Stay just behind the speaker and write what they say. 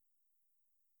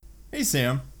Hey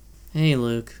Sam, Hey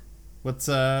Luke. what's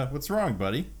wrong,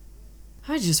 buddy?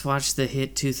 I just watched the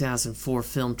hit 2004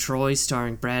 film Troy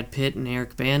starring Brad Pitt and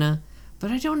Eric Bana,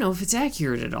 but I don't know if it's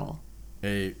accurate at all.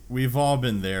 Hey, we've all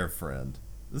been there, friend.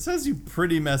 This has you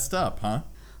pretty messed up, huh?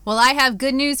 Well, I have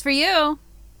good news for you.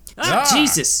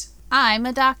 Jesus! I'm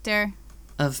a doctor.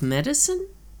 Of medicine?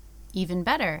 Even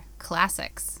better,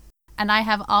 classics. And I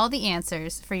have all the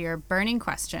answers for your burning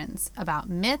questions about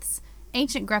myths,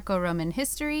 ancient Greco-Roman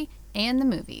history, and the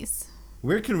movies.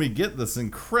 Where can we get this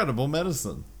incredible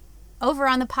medicine? Over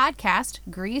on the podcast,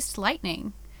 Greased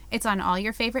Lightning. It's on all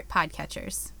your favorite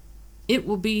podcatchers. It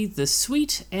will be the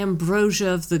sweet ambrosia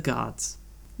of the gods.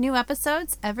 New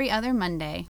episodes every other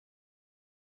Monday.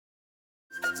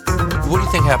 What do you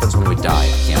think happens when we die,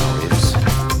 Keanu Reeves?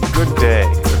 Good day.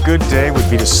 A good day would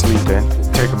be to sleep in,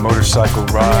 take a motorcycle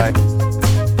ride.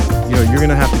 You know, you're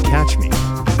gonna have to catch me.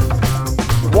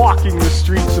 Walking the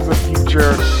streets of the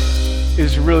future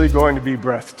is really going to be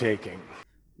breathtaking.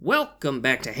 Welcome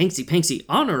back to Hanksy Panksy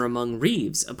Honor Among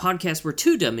Reeves, a podcast where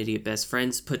two dumb idiot best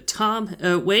friends put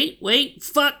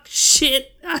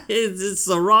shit, is this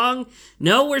the wrong?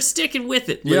 No, we're sticking with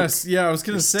it, Luke. Yes, yeah, I was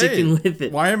gonna say. Sticking with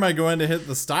it. Why am I going to hit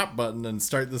the stop button and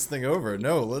start this thing over?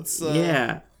 No, let's.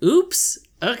 Yeah. Oops.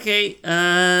 Okay.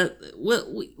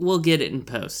 We'll get it in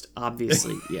post.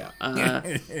 Obviously. Yeah.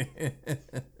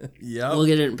 Yep. We'll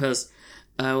get it in post.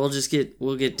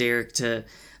 We'll get Derek to.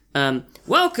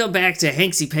 Welcome back to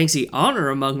Hanksy Panksy Honor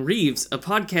Among Reeves, a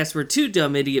podcast where two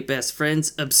dumb idiot best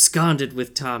friends absconded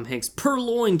with Tom Hanks,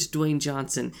 purloined Dwayne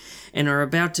Johnson, and are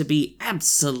about to be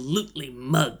absolutely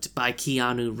mugged by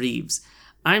Keanu Reeves.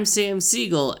 I'm Sam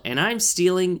Siegel, and I'm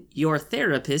stealing your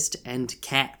therapist and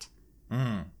cat.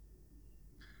 I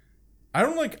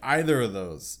don't like either of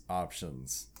those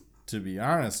options, to be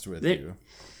honest with you.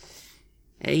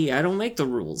 Hey, I don't make the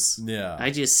rules. Yeah.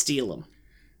 I just steal them.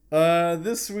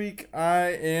 This week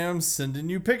I am sending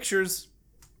you pictures.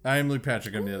 I am Luke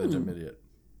Patrick. I'm the other dumb idiot.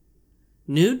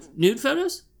 Nude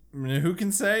photos? I mean, who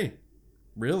can say?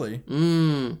 Really?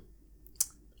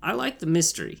 I like the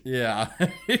mystery. Yeah.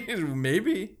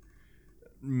 Maybe.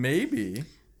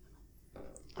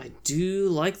 I do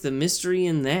like the mystery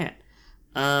in that.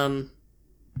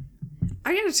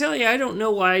 I gotta tell you, I don't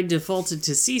know why I defaulted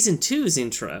to Season 2's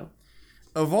intro.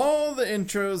 Of all the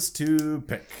intros to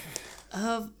pick.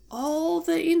 Of all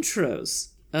the intros,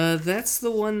 that's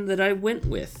the one that I went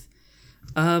with.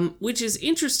 Which is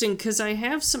interesting because I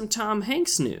have some Tom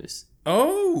Hanks news.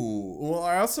 Oh, well,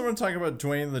 I also want to talk about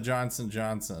Dwayne the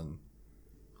Johnson.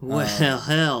 Well,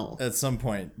 hell. At some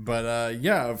point. But,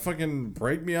 yeah, fucking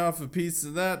break me off a piece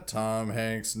of that Tom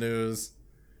Hanks news.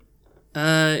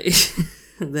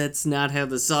 That's not how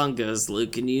the song goes,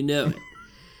 Luke, and you know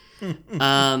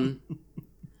it.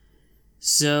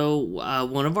 So,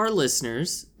 one of our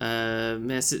listeners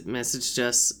messaged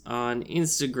us on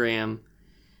Instagram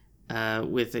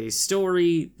with a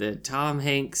story that Tom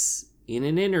Hanks, in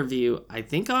an interview, I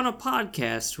think on a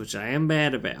podcast, which I am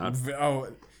bad about. Oh,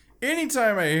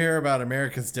 anytime I hear about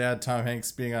America's Dad, Tom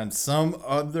Hanks being on some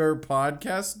other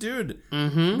podcast, dude,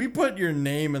 we put your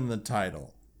name in the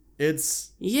title.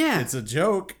 It's a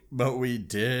joke, but we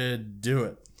did do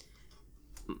it.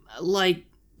 Like,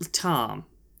 Tom,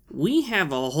 we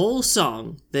have a whole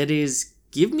song that is,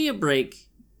 give me a break,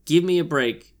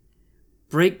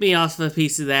 break me off a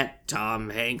piece of that Tom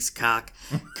Hanks cock.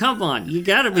 Come on, you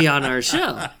gotta be on our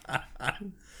show.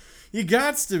 You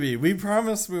gots to be. We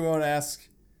promise we won't ask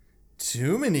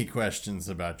too many questions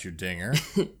about your dinger.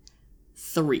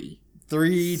 Three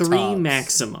Three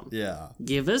maximum. Yeah.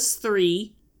 Give us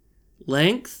 3.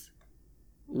 Length,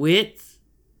 width,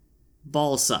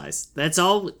 ball size. That's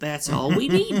all we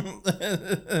need.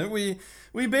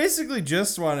 we basically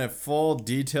just want a full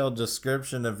detailed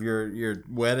description of your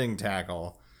wedding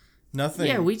tackle. Nothing.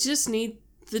 Yeah, we just need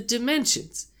the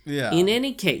dimensions. Yeah. In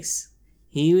any case,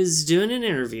 he was doing an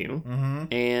interview,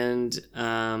 and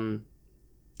I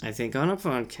think on a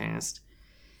podcast,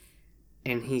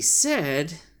 and he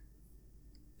said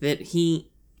that he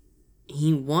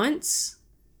wants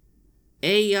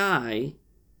AI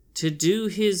to do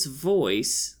his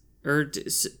voice, or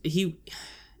he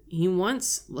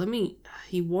wants. You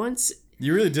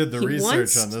really did the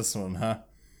research on this one, huh?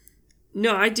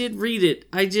 No, I did read it.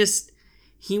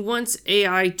 He wants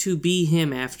AI to be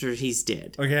him after he's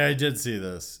dead. Okay, I did see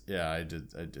this. Yeah, I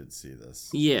did see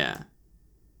this. Yeah.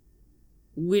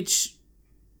 Which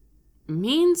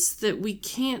means that we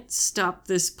can't stop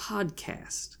this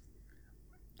podcast.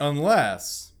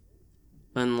 Unless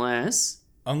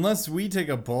we take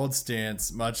a bold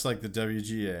stance, much like the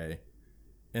WGA,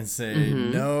 and say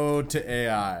no to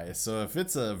AI. So if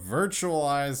it's a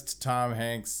virtualized Tom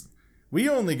Hanks We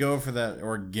only go for that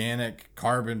organic,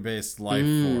 carbon-based life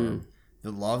form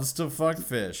that loves to fuck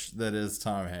fish that is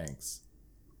Tom Hanks.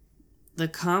 The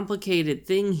complicated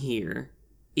thing here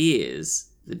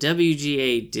is the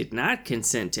WGA did not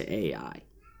consent to AI.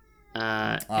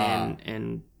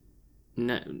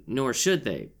 Nor should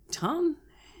they. Tom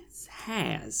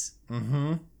has.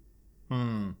 Mm-hmm.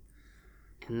 And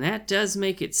that does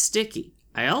make it sticky.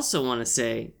 I also want to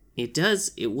say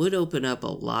it would open up a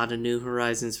lot of new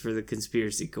horizons for the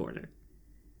conspiracy corner.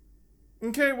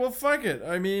 Okay, well, fuck it.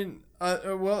 I mean,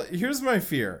 well, here's my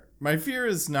fear. My fear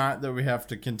is not that we have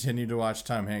to continue to watch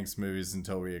Tom Hanks movies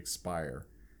until we expire.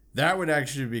 That would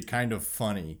actually be kind of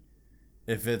funny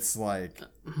if it's like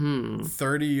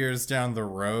 30 years down the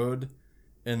road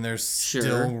and they're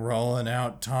still rolling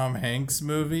out Tom Hanks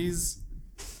movies.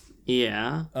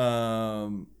 Yeah.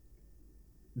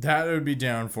 That would be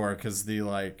down for, because the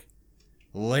like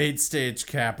late stage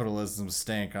capitalism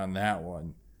stank on that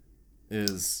one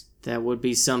that would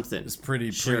be something. It's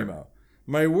pretty primo.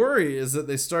 My worry is that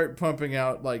they start pumping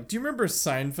out, like, do you remember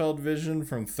Seinfeld Vision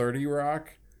from 30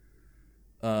 Rock?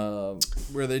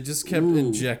 Where they just kept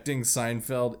injecting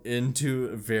Seinfeld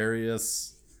into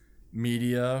various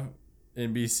media,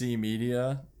 NBC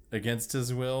media, against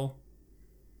his will.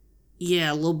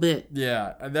 Yeah, a little bit.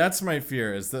 Yeah, that's my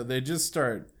fear, is that they just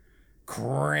start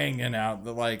cranking out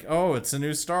the, like, oh, it's a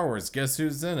new Star Wars. Guess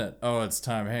who's in it? Oh, it's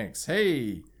Tom Hanks.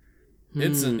 Hey,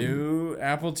 it's a new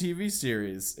Apple TV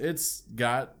series. It's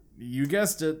got, you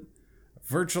guessed it,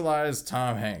 virtualized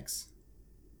Tom Hanks.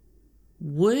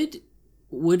 Would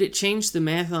it change the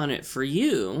math on it for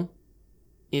you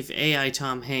if AI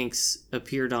Tom Hanks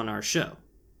appeared on our show?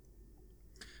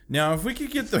 Now, if we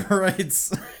could get the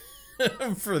rights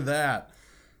for that,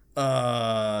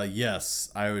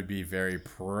 yes, I would be very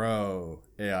pro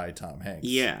AI Tom Hanks.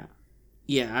 Yeah.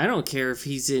 Yeah, I don't care if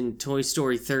he's in Toy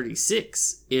Story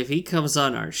 36. If he comes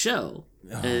on our show,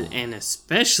 and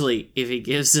especially if he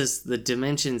gives us the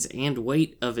dimensions and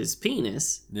weight of his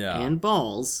penis and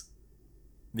balls,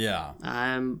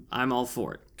 I'm all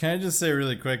for it. Can I just say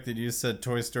really quick that you said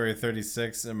Toy Story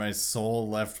 36 and my soul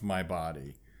left my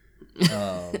body?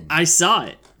 I saw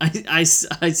it. I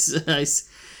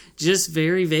just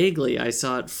very vaguely, I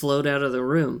saw it float out of the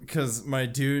room. Because, my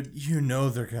dude, you know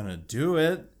they're gonna do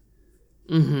it.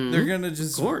 Mm-hmm. They're gonna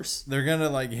just, of course, they're gonna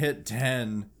like hit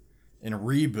 10 and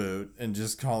reboot and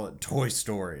just call it Toy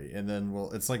Story, and then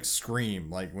it's like Scream,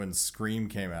 like when Scream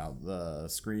came out, the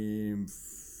Scream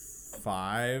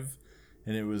 5,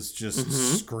 and it was just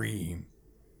Scream.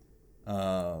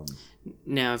 Now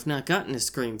I've not gotten to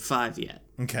Scream 5 yet.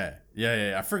 Okay,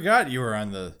 yeah. I forgot you were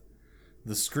on the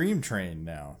Scream train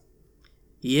now.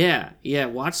 Yeah.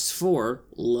 Watched 4,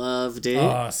 loved it.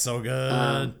 Oh, so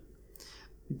good.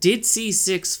 Did see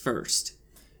 6 first.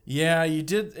 Yeah, you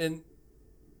did. And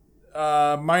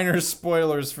minor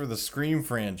spoilers for the Scream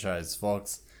franchise,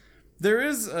 folks. There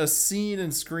is a scene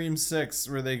in Scream 6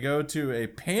 where they go to a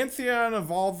pantheon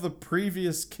of all the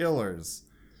previous killers,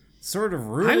 sort of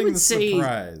ruining the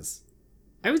surprise.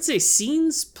 I would say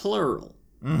scenes plural.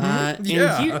 Mm-hmm.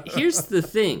 And here's the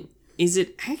thing, is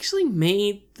it actually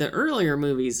made the earlier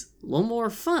movies a little more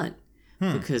fun.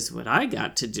 Because what I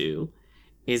got to do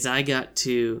is I got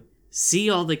to see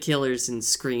all the killers in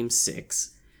Scream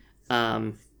 6.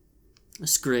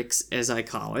 Scrix, as I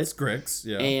call it. Scrix,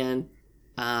 yeah.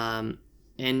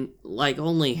 And like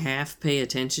only half pay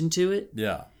attention to it.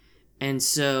 Yeah. And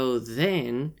so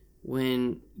then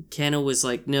when Kenna was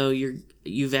like, no,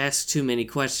 you've asked too many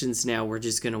questions now, we're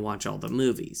just going to watch all the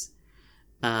movies.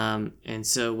 And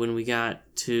so when we got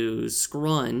to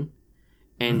Scrun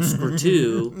and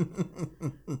Screw2,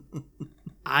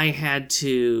 I had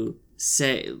to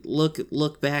say,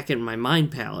 look back in my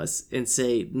mind palace and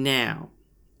say, now,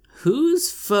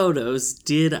 whose photos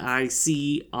did I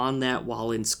see on that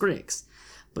wall in Scrix?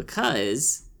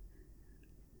 Because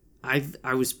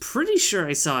I was pretty sure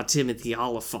I saw Timothy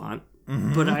Oliphant,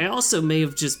 but I also may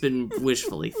have just been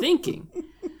wishfully thinking.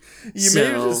 You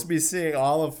may just be seeing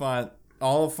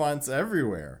Oliphants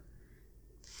everywhere.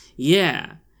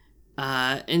 Yeah.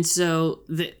 And so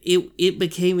it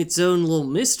became its own little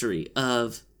mystery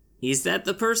of, is that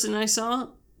the person I saw?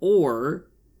 Or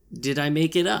did I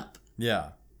make it up? Yeah.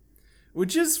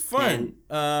 Which is fun.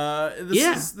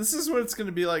 This is what it's going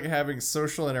to be like having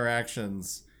social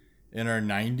interactions in our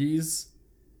 90s.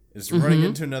 Is running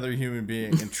into another human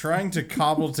being and trying to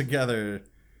cobble together,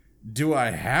 do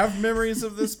I have memories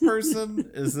of this person?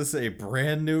 Is this a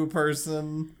brand new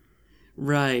person?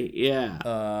 Right, yeah.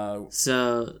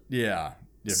 So... Yeah.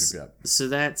 Yep. So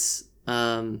that's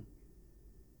the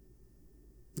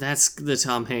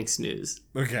Tom Hanks news.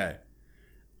 Okay.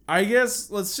 I guess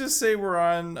let's just say we're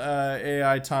on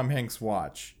AI Tom Hanks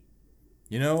watch.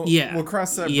 You know? Yeah. We'll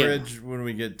cross that bridge when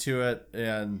we get to it.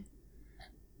 And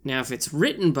now, if it's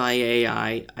written by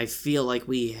AI, I feel like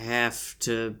we have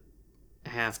to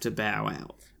bow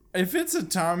out. If it's a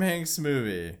Tom Hanks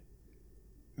movie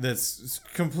that's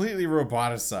completely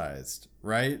roboticized,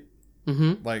 right?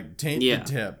 Mm-hmm. Like taint to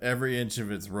tip, every inch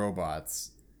of its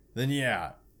robots, then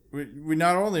yeah. We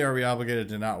not only are we obligated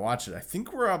to not watch it, I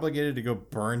think we're obligated to go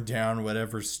burn down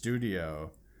whatever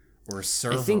studio or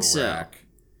server rack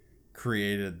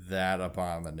created that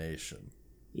abomination.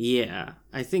 Yeah,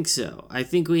 I think so. I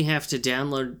think we have to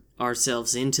download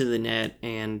ourselves into the net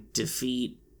and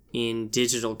defeat in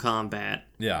digital combat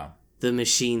the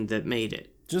machine that made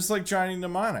it. Just like Johnny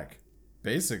Mnemonic,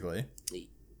 basically.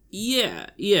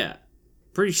 Yeah.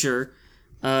 Pretty sure.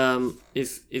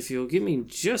 If you'll give me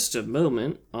just a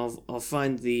moment, I'll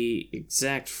find the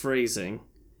exact phrasing.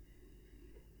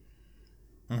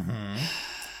 Mm-hmm.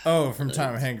 Oh, from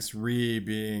Tom Hanks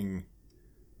being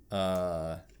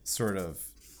sort of.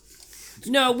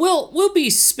 No, we'll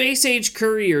be space age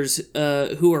couriers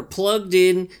who are plugged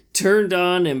in, turned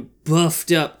on, and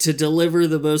buffed up to deliver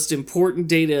the most important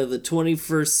data of the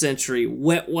 21st century,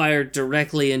 wet wired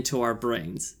directly into our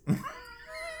brains.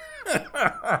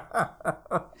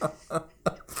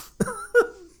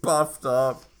 Buffed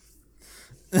up.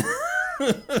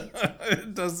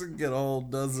 It doesn't get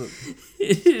old, does it?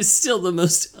 It is still the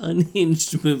most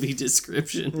unhinged movie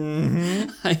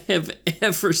description I have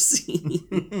ever seen.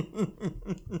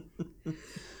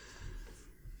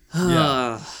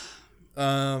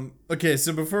 Okay,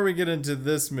 so before we get into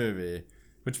this movie,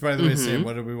 which by the way, Sam,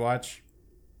 what did we watch?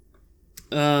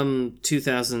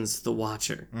 2000's The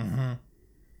Watcher.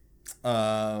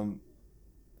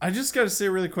 I just gotta say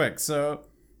really quick, so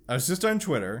I was just on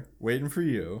Twitter waiting for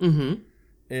you,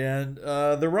 and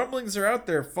the rumblings are out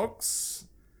there, folks.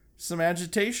 Some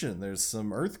agitation. There's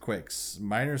some earthquakes,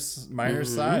 minor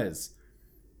size.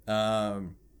 Our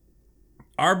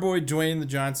boy Dwayne the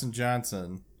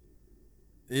Johnson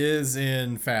is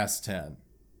in Fast 10.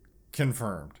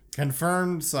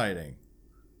 Confirmed sighting.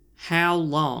 How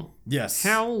long? Yes.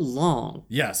 How long?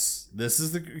 Yes. This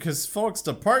is because folks,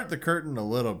 to part the curtain a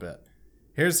little bit,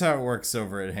 here's how it works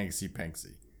over at Hanksy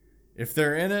Panksy. If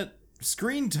they're in it,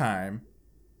 screen time,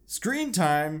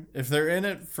 if they're in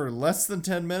it for less than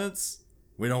 10 minutes,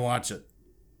 we don't watch it.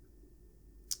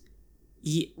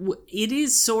 Yeah, it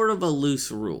is sort of a loose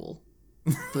rule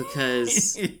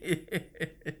because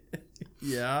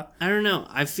yeah. I don't know.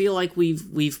 I feel like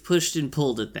we've pushed and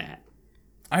pulled at that.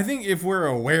 I think if we're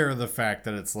aware of the fact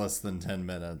that it's less than 10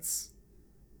 minutes,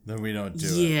 then we don't do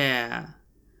it. Yeah.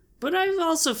 But I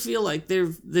also feel like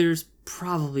there's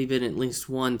probably been at least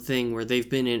one thing where they've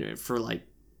been in it for like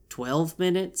 12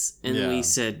 minutes and we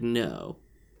said no.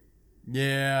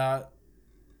 Yeah.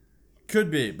 Could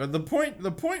be, but the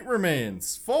point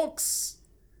remains, folks.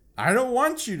 I don't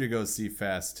want you to go see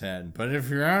Fast 10, but if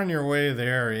you're on your way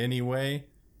there anyway,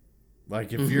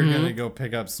 like if you're going to go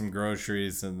pick up some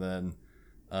groceries and then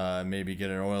maybe get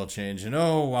an oil change, and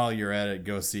while you're at it,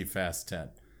 go see Fast 10.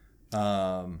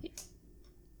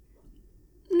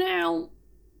 Now,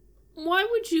 why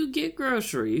would you get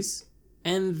groceries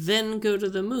and then go to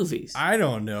the movies? I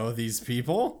don't know these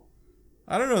people.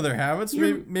 I don't know their habits.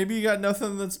 Maybe you got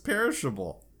nothing that's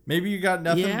perishable. Maybe you got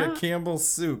nothing but Campbell's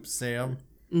soup, Sam.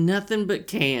 Nothing but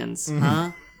cans,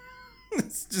 huh?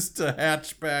 It's just a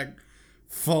hatchback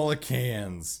full of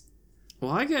cans.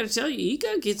 Well, I gotta tell you, you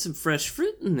gotta get some fresh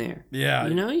fruit in there. Yeah.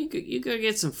 You know, you gotta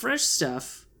get some fresh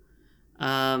stuff. Get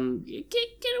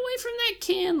away from that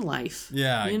canned life.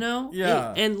 Yeah. You know?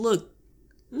 Yeah. And look,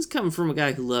 this is coming from a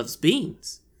guy who loves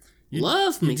beans. You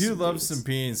do love some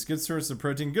beans. Good source of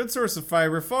protein. Good source of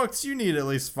fiber. Folks, you need at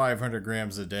least 500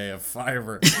 grams a day of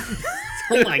fiber.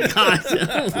 Oh my god.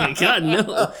 Oh my god,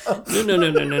 no.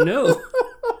 No.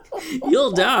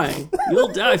 You'll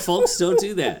die, folks. Don't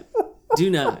do that. Do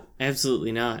not.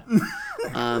 Absolutely not.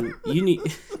 You need...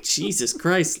 Jesus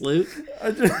Christ, Luke.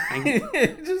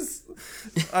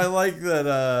 I like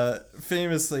that,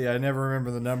 famously, I never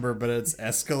remember the number, but it's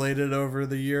escalated over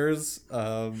the years.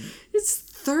 It's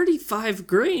 35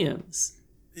 grams.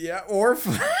 Yeah, or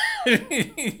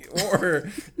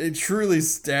a truly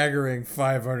staggering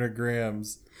 500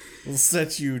 grams will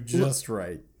set you just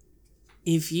right.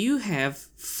 If you have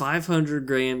 500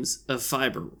 grams of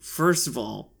fiber, first of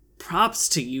all, props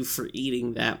to you for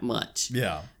eating that much.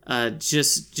 Yeah.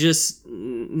 Just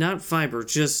not fiber,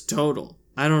 just total.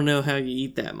 I don't know how you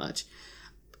eat that much.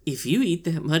 If you eat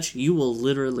that much, you will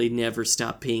literally never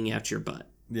stop peeing out your butt.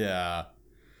 Yeah.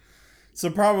 So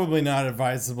probably not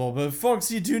advisable, but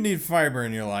folks, you do need fiber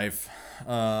in your life.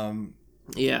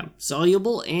 Yeah,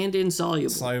 soluble and insoluble.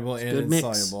 Soluble it's and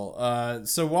insoluble.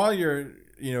 So while you're,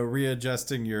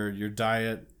 readjusting your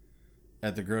diet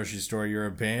at the grocery store, you're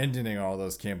abandoning all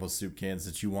those Campbell's soup cans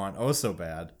that you want oh so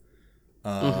bad.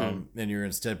 And you're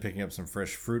instead picking up some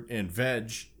fresh fruit and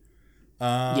veg.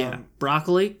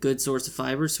 Broccoli, good source of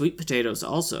fiber. Sweet potatoes,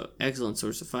 also excellent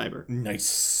source of fiber.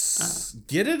 Nice.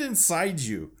 Get it inside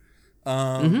you.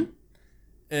 And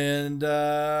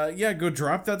go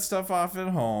drop that stuff off at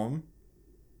home.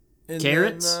 And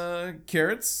carrots. Then,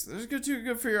 carrots. They're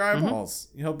good for your eyeballs.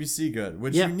 You help you see good,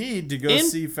 which you need to go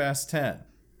see Fast 10.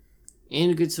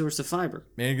 And a good source of fiber.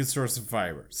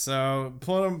 So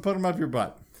put them up your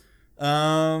butt.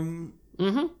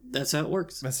 That's how it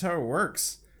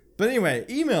works. But anyway,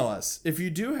 email us if you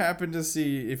do happen to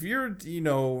see, if you're,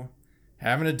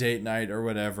 having a date night or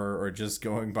whatever, or just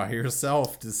going by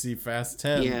yourself to see Fast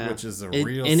 10, which is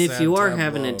real and if sad you are tableau.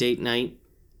 having a date night,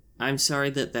 I'm sorry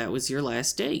that was your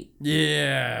last date.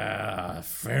 Yeah,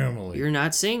 family. You're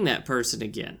not seeing that person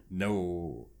again.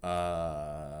 No.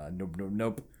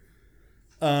 Nope.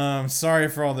 Sorry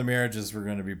for all the marriages we're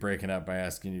going to be breaking up by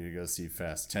asking you to go see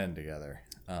Fast 10 together.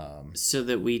 So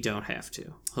that we don't have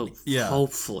to.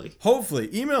 Hopefully.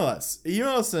 Email us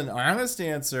an honest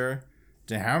answer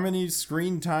to how many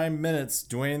screen time minutes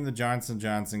Dwayne the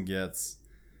Johnson gets,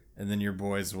 and then your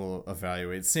boys will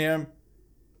evaluate. Sam,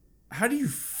 how do you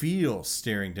feel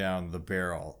staring down the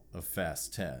barrel of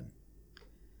Fast 10?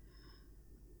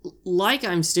 Like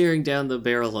I'm staring down the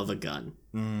barrel of a gun.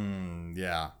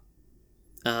 Yeah.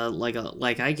 Like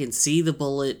I can see the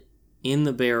bullet in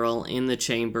the barrel, in the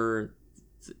chamber,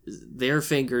 their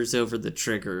fingers over the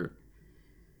trigger,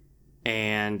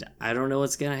 and I don't know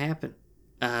what's gonna happen.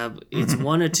 It's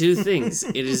one of two things.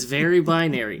 It is very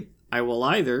binary. I will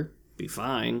either be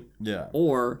fine,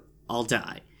 or I'll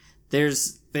die.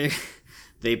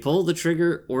 They pull the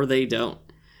trigger or they don't,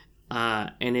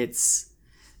 and it's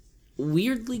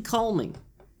weirdly calming.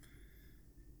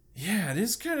 Yeah, it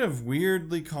is kind of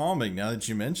weirdly calming now that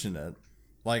you mention it.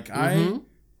 Like I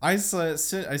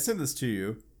sent this to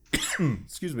you.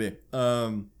 Excuse me.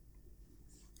 I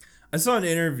saw an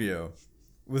interview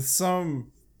with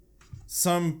some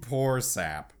poor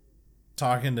sap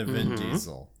talking to Vin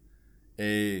Diesel.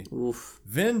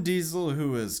 Vin Diesel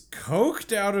who is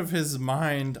coked out of his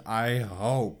mind, I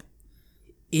hope.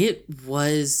 It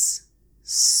was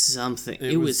something.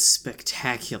 It was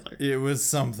spectacular. It was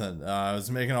something. I was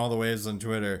making all the waves on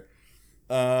Twitter.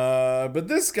 But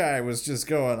this guy was just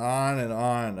going on and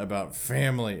on about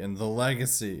family and the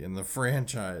legacy and the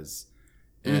franchise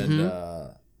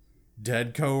and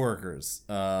dead coworkers.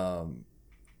 Can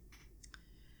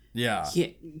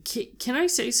I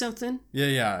say something?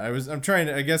 Yeah.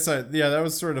 That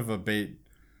was sort of a bait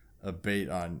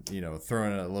on,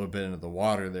 throwing it a little bit into the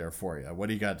water there for you. What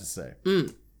do you got to say?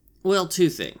 Well, two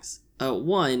things.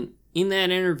 One, in that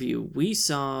interview, we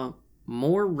saw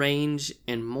more range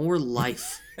and more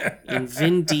life in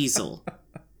Vin Diesel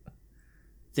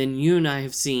than you and I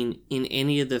have seen in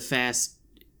any of the Fast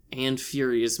and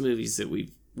Furious movies that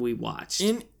we watched.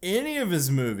 In any of his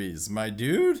movies, my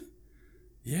dude?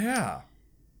 Yeah.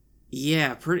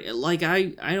 Yeah, pretty. Like,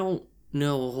 I don't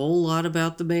know a whole lot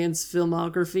about the man's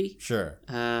filmography. Sure.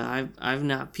 I've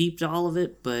not peeped all of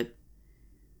it, but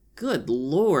good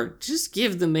lord, just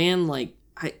give the man, like,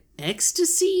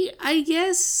 ecstasy, I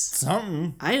guess?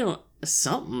 Something.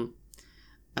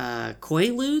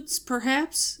 Quaaludes,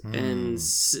 perhaps? And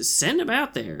send him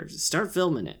out there. Start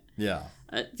filming it. Yeah.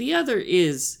 The other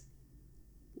is,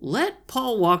 let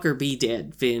Paul Walker be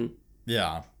dead, Vin.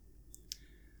 Yeah.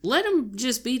 Let him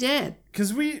just be dead.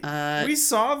 Because we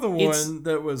saw the one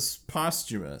that was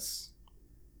posthumous.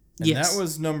 And that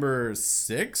was number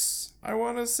 6, I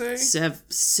want to say?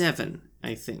 7,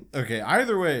 I think. Okay,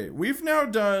 either way, we've now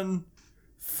done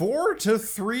 4 to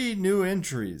 3 new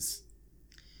entries.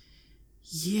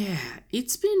 Yeah,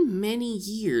 it's been many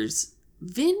years.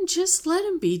 Vin, just let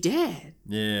him be dead.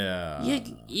 Yeah.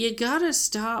 You gotta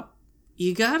stop.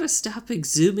 You gotta stop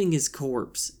exhuming his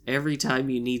corpse every time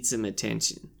you need some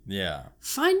attention. Yeah.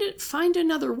 Find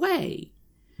another way.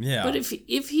 Yeah. But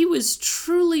if he was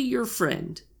truly your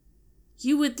friend,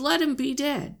 you would let him be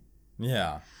dead.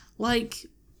 Yeah. Like,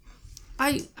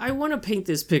 I want to paint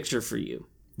this picture for you.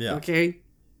 Yeah. Okay?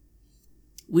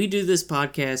 We do this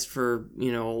podcast for,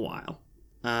 a while.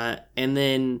 And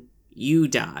then you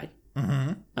die.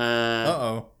 Mm-hmm.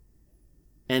 Uh-oh.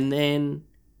 And then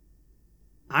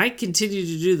I continue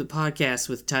to do the podcast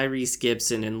with Tyrese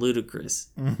Gibson and Ludacris.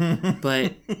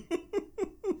 But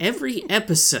every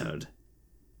episode,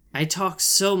 I talk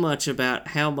so much about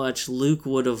how much Luke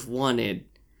would have wanted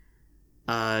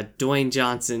Dwayne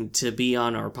Johnson to be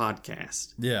on our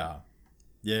podcast. Yeah.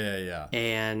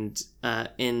 And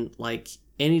like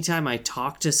anytime I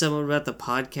talk to someone about the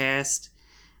podcast,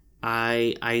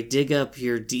 I dig up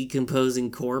your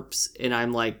decomposing corpse, and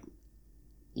I'm like,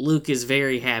 Luke is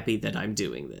very happy that I'm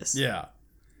doing this. Yeah.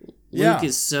 Luke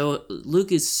is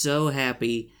so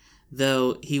happy,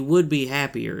 though he would be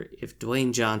happier if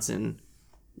Dwayne Johnson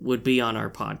would be on our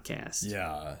podcast.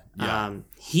 Yeah.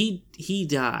 He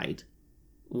died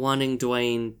wanting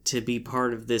Dwayne to be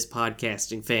part of this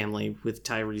podcasting family with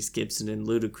Tyrese Gibson and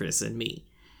Ludacris and me.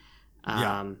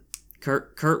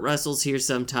 Kurt Russell's here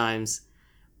sometimes,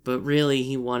 but really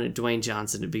he wanted Dwayne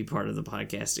Johnson to be part of the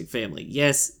podcasting family.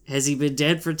 Yes, has he been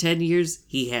dead for 10 years?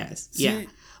 He has.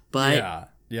 But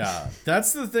yeah.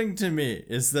 That's the thing to me,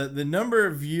 is that the number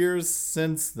of years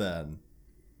since then,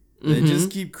 they just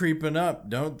keep creeping up,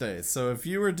 don't they? So if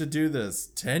you were to do this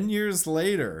 10 years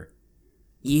later,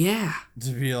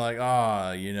 to be like,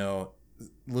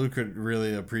 Luke would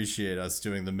really appreciate us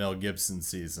doing the Mel Gibson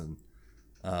season.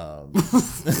 Yeah,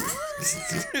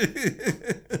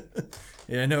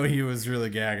 I know he was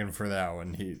really gagging for that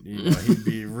one. He'd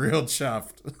be real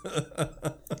chuffed.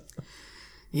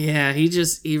 Yeah,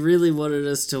 he really wanted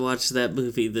us to watch that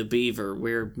movie, The Beaver,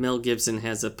 where Mel Gibson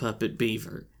has a puppet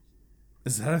beaver.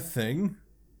 Is that a thing?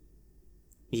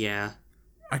 Yeah.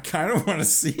 I kind of want to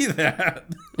see that.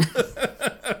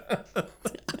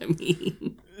 I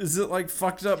mean, is it like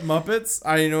fucked up Muppets?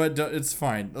 You know what? It's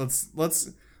fine. Let's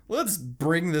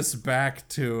bring this back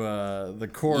to the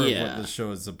core of what the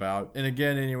show is about. And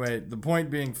again, anyway, the point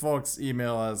being, folks,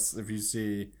 email us if you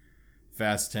see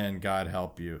Fast 10. God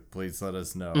help you. Please let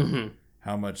us know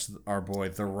how much our boy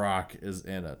The Rock is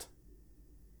in it.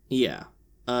 Yeah.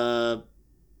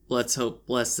 Let's hope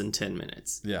less than 10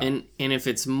 minutes. Yeah. And if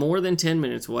it's more than 10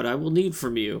 minutes, what I will need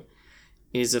from you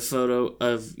is a photo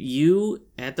of you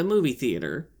at the movie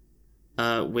theater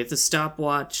with a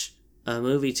stopwatch, a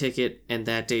movie ticket, and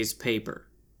that day's paper.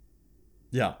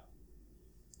 Yeah.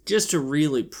 Just to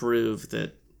really prove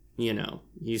that,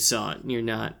 you saw it and you're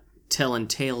not telling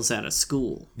tales out of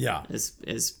school. Yeah.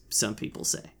 As some people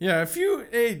say. Yeah,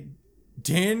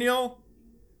 Daniel,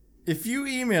 if you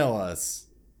email us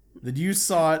that you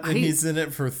saw it and he's in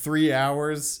it for 3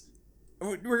 hours,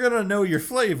 we're going to know your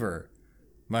flavor,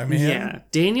 my man. Yeah,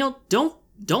 Daniel, don't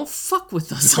fuck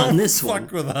with us on this one.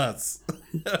 Don't fuck with us.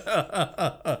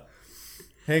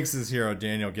 Hanks' hero,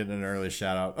 Daniel, getting an early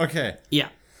shout out. Okay. Yeah.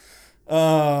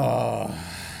 I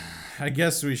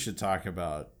guess we should talk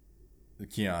about the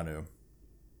Keanu.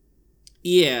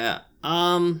 Yeah.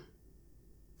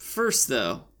 First,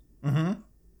 though, I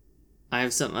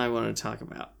have something I want to talk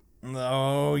about.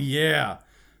 Oh, yeah.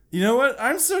 You know what?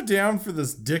 I'm so down for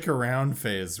this dick around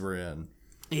phase we're in.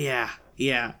 Yeah.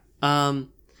 I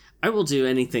will do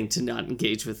anything to not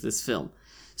engage with this film.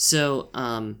 So,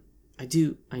 I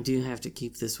do have to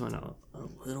keep this one a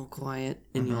little quiet,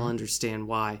 and you'll understand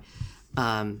why.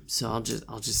 So I'll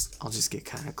just get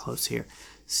kind of close here.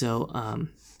 So,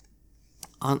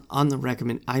 on the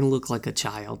recommend, I look like a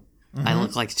child. I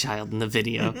look like a child in the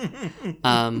video.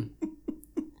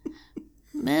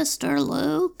 Mr.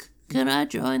 Luke, can I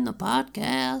join the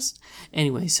podcast?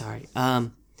 Anyway, sorry.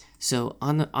 So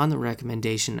on the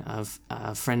recommendation of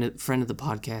a friend of the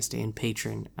podcast and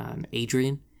patron,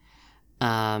 Adrian,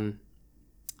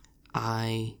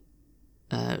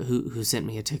 who sent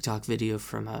me a TikTok video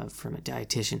from a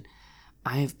dietitian,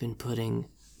 I've been putting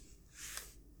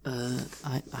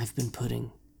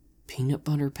peanut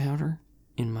butter powder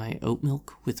in my oat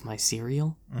milk with my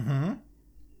cereal.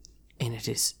 And it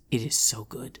is so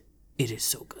good. It is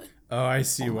so good. Oh, I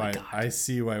see why. I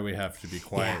see why we have to be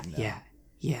quiet now.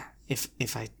 Yeah.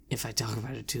 If I talk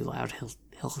about it too loud, he'll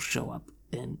show up,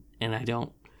 and I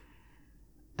don't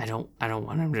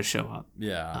want him to show up.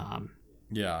 Yeah.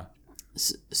 Yeah.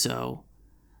 So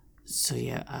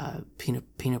yeah.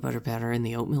 Peanut butter powder in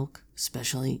the oat milk,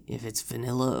 especially if it's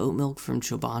vanilla oat milk from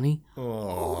Chobani.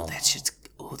 Oh, that's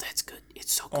good.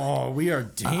 It's so good. Oh, we are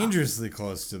dangerously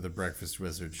close to the Breakfast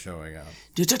Wizard showing up.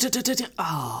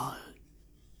 Oh,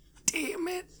 damn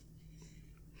it.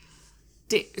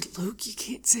 Luke, you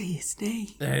can't say his name.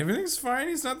 Everything's fine.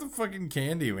 He's not the fucking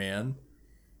candy man.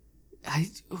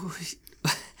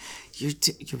 You're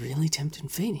really tempting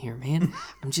fate here, man.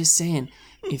 I'm just saying,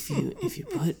 if you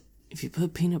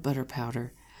put peanut butter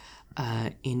powder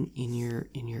in your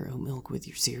oat milk with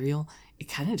your cereal, it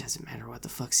kind of doesn't matter what the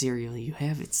fuck cereal you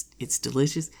have. It's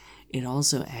delicious. It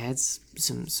also adds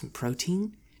some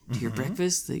protein to your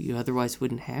breakfast that you otherwise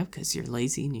wouldn't have because you're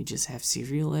lazy and you just have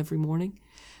cereal every morning.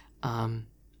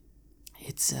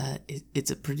 It's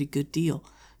a pretty good deal.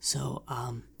 So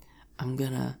I'm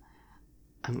gonna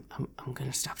I'm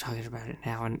gonna stop talking about it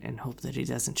now and hope that he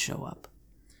doesn't show up.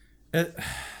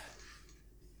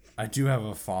 I do have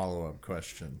a follow-up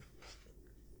question.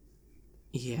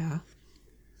 Yeah?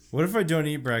 What if I don't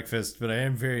eat breakfast, but I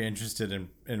am very interested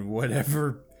in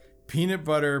whatever peanut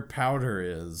butter powder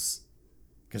is?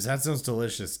 Because that sounds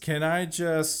delicious. Can I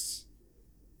just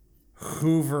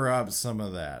hoover up some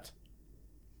of that?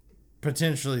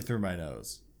 Potentially through my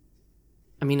nose.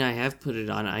 I mean, I have put it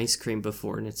on ice cream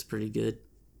before, and it's pretty good.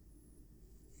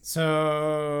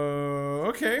 So,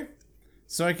 okay.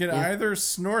 So I can either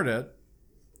snort it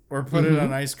or put it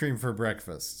on ice cream for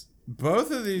breakfast.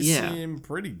 Both of these seem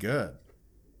pretty good.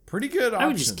 Pretty good options.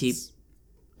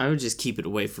 I would just keep it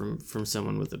away from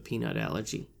someone with a peanut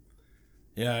allergy.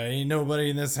 Yeah, ain't nobody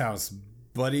in this house,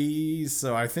 buddy.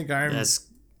 So I think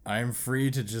I'm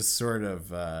free to just sort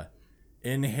of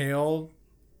inhale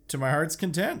to my heart's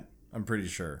content. I'm pretty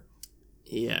sure.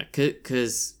 Yeah,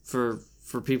 because for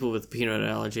people with peanut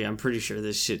allergy, I'm pretty sure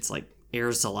this shit's like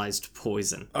aerosolized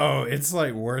poison. Oh, it's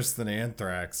like worse than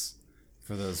anthrax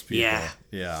for those people.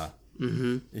 Yeah.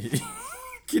 Mm-hmm.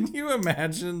 Can you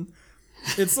imagine?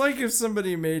 It's like if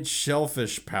somebody made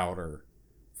shellfish powder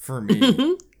for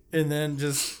me, and then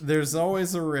just there's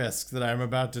always a risk that I'm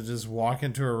about to just walk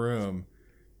into a room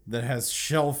that has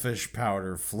shellfish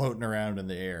powder floating around in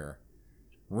the air,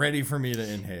 ready for me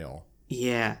to inhale.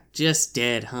 Yeah, just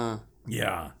dead, huh?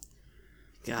 Yeah.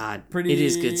 God, it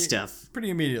is good stuff. Pretty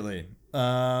immediately.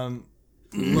 Love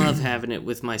having it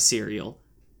with my cereal.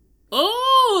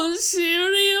 Oh,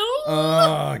 cereal?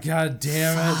 Oh, god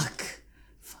damn it.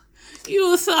 Fuck.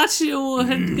 You thought you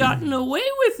had gotten away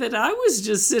with it. I was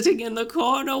just sitting in the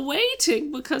corner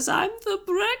waiting because I'm the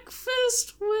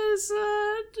breakfast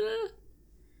wizard.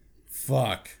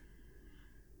 Fuck.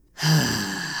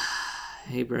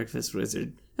 Hey, breakfast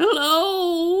wizard.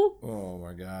 Hello? Oh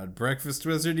my god. Breakfast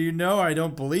wizard, you know I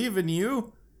don't believe in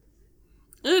you.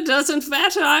 It doesn't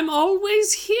matter, I'm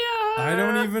always here. I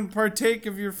don't even partake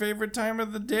of your favorite time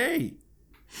of the day.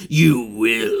 You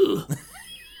will.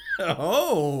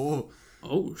 Oh.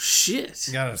 Oh, shit.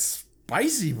 Got a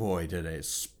spicy boy today.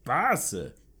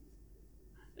 Spicy.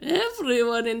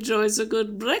 Everyone enjoys a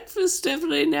good breakfast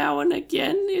every now and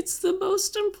again. It's the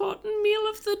most important meal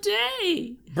of the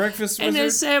day. Breakfast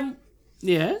wizard? And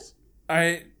yes?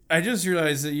 I just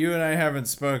realized that you and I haven't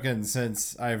spoken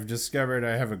since I've discovered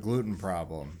I have a gluten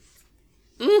problem.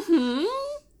 Mm-hmm.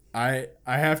 I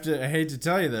hate to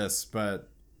tell you this, but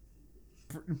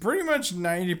pretty much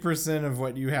 90% of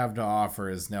what you have to offer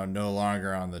is now no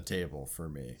longer on the table for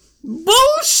me.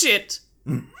 Bullshit!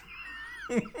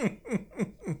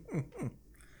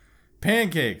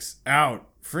 Pancakes, out.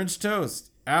 French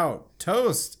toast, out.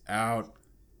 Toast, out.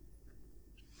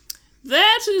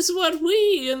 That is what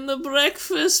we in the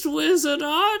Breakfast Wizard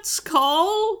Arts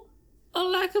call a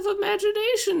lack of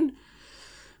imagination.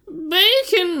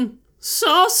 Bacon,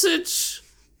 sausage,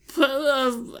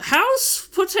 house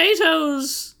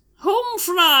potatoes, home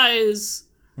fries,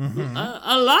 a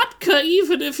latke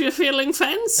even if you're feeling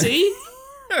fancy.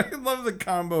 I love the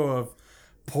combo of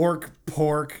pork,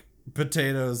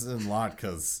 potatoes, and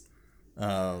latkes.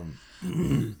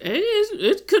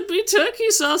 It could be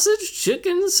turkey sausage,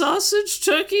 chicken sausage,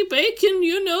 turkey bacon.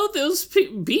 You know those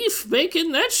beef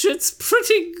bacon. That shit's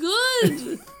pretty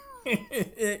good.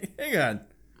 Hang on,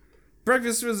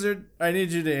 Breakfast Wizard. I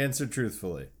need you to answer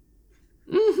truthfully.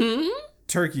 Mm-hmm.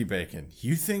 Turkey bacon.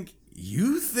 You think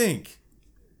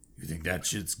that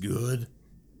shit's good?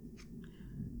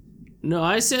 No,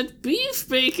 I said beef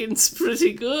bacon's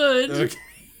pretty good. Okay,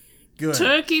 good.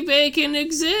 Turkey bacon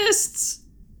exists.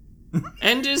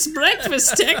 And is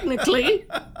breakfast, technically.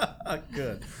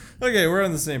 Good. Okay, we're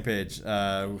on the same page.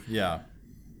 Yeah.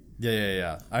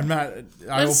 I'm not...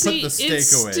 I will put the steak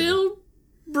it's away. It's still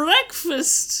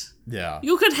breakfast. Yeah.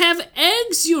 You could have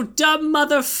eggs, you dumb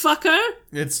motherfucker.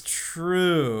 It's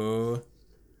true.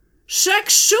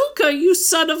 Shakshuka, you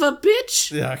son of a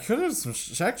bitch. Yeah, I could have some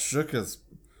shakshukas.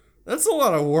 That's a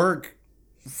lot of work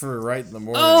for right in the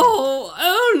morning.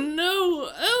 Oh no.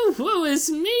 Oh, woe is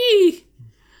me.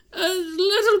 A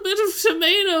little bit of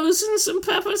tomatoes and some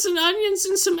peppers and onions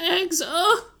and some eggs.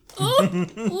 Oh,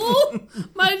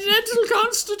 my gentle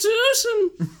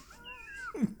constitution.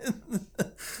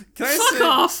 Fuck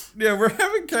off. Yeah, we're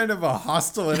having kind of a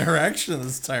hostile interaction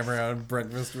this time around,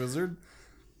 Breakfast Wizard.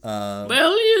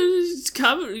 Well,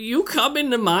 you come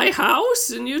into my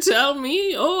house and you tell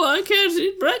me, oh, I can't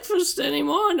eat breakfast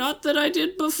anymore. Not that I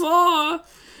did before.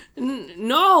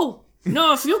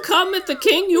 No, if you come at the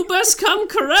king, you best come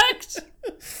correct.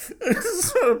 I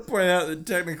just want to point out that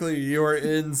technically you're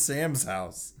in Sam's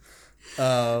house.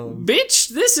 Bitch,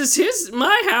 this is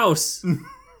my house.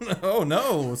 Oh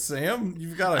no, Sam,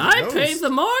 you've got a I ghost. paid the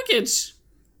mortgage.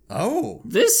 Oh.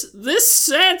 This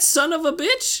sad son of a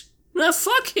bitch. Now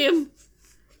fuck him.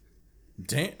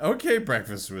 Okay,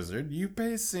 Breakfast Wizard, you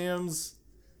pay Sam's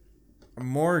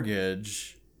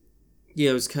mortgage.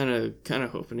 Yeah, I was kind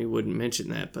of hoping he wouldn't mention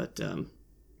that, but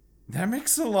that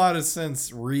makes a lot of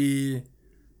sense.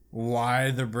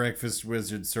 Why the Breakfast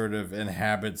Wizard sort of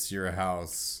inhabits your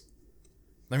house.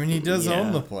 I mean, he does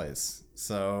own the place,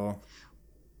 so.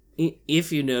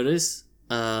 If you notice,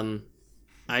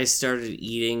 I started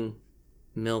eating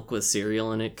milk with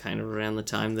cereal in it kind of around the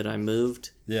time that I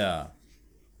moved. Yeah.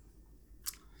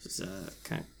 It's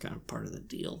kind of part of the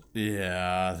deal.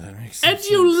 Yeah, that makes sense.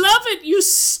 And you love it, you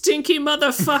stinky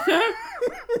motherfucker!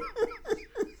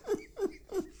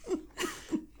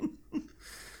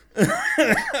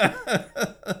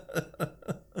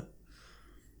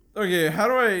 Okay, how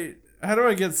do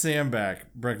I get Sam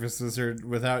back, Breakfast Wizard,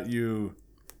 without you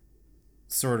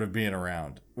sort of being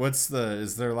around?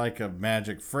 Is there like a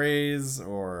magic phrase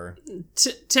or?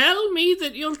 Tell me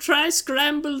that you'll try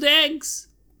scrambled eggs.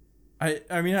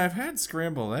 I mean, I've had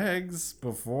scrambled eggs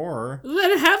before.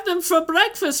 Then have them for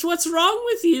breakfast. What's wrong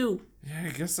with you? Yeah,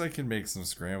 I guess I can make some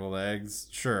scrambled eggs.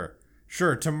 Sure.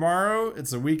 Tomorrow,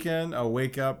 it's a weekend. I'll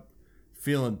wake up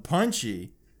feeling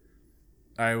punchy.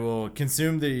 I will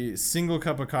consume the single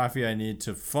cup of coffee I need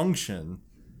to function.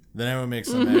 Then I will make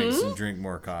some eggs and drink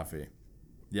more coffee.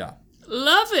 Yeah.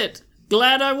 Love it.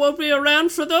 Glad I won't be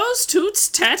around for those toots.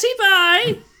 Tatty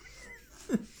bye.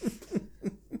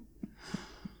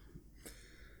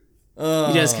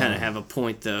 He does kind of have a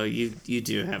point, though. You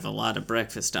do have a lot of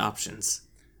breakfast options.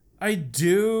 I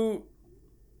do,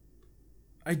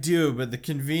 but the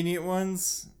convenient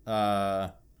ones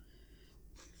are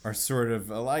sort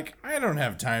of like, I don't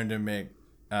have time to make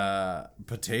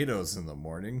potatoes in the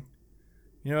morning.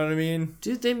 You know what I mean?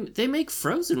 Dude, they make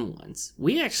frozen ones.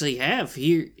 We actually have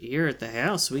here at the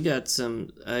house. We got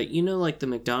some, like the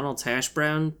McDonald's hash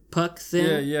brown puck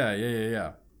thing?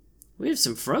 Yeah. We have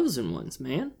some frozen ones,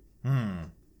 man.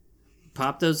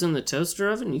 Pop those in the toaster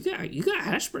oven. You got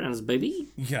hash browns,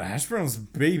 baby. You got hash browns,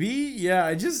 baby? Yeah,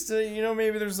 I just,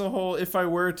 maybe there's a whole, if I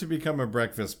were to become a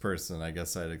breakfast person, I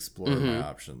guess I'd explore my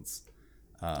options.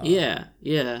 Yeah.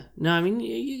 No, I mean,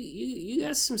 you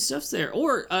got some stuff there.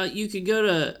 Or you could go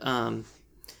to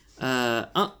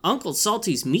Uncle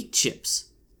Salty's Meat Chips,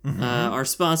 our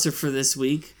sponsor for this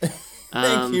week.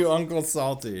 Thank you, Uncle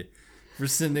Salty, for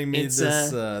sending me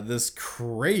this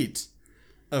crate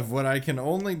of what I can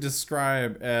only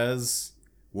describe as,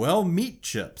 meat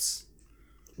chips.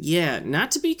 Yeah, not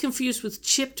to be confused with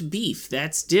chipped beef.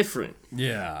 That's different.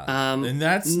 Yeah, and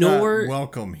that's not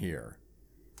welcome here.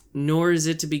 Nor is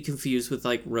it to be confused with,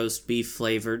 like, roast beef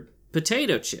flavored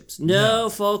potato chips. No,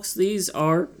 folks, these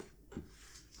are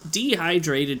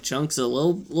dehydrated chunks of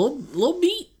little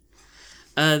meat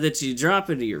that you drop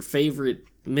into your favorite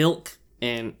milk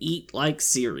and eat like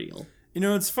cereal.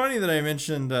 It's funny that I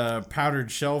mentioned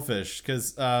powdered shellfish,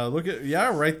 because look at,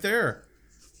 right there.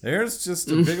 There's just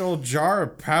a big old jar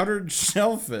of powdered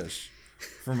shellfish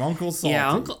from Uncle Salty.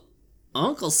 Yeah,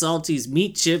 Uncle Salty's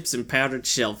Meat Chips and Powdered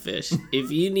Shellfish.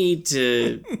 If you need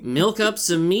to milk up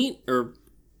some meat or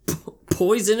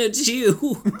poison a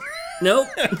Jew, nope.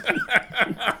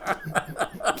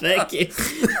 That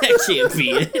can't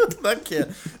be it.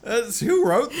 Who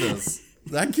wrote this?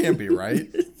 That can't be right.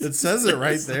 It says it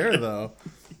right there, though.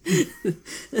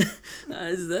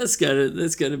 That's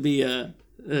gotta be a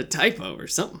typo or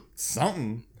something.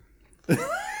 Something.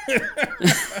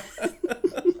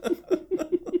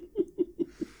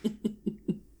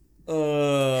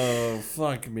 Oh,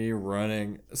 fuck me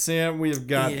running. Sam, we have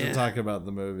got to talk about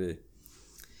the movie.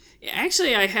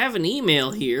 Actually, I have an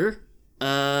email here.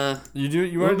 You do?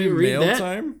 You want to do mail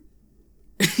time?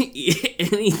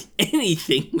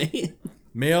 Anything, man.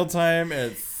 Mail time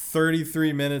at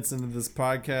 33 minutes into this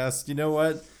podcast. You know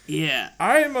what? Yeah.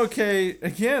 I am okay.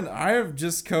 Again, I have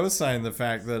just co-signed the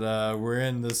fact that we're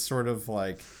in this sort of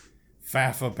like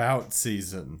faff about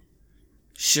season.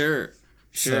 Sure.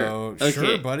 So, okay.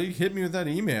 Sure, buddy. Hit me with that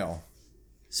email.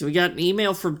 So we got an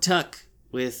email from Tuck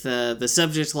with the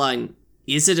subject line,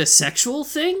 "Is it a sexual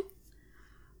thing?"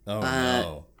 Oh,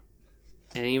 no.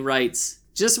 And he writes,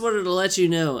 "Just wanted to let you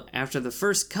know, after the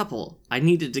first couple, I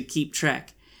needed to keep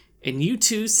track. And you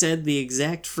two said the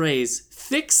exact phrase,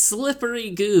 thick slippery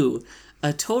goo,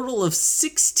 a total of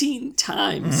 16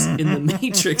 times in the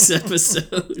Matrix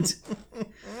episode.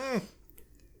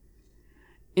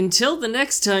 Until the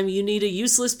next time you need a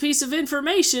useless piece of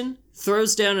information,"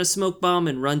 throws down a smoke bomb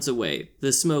and runs away,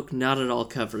 the smoke not at all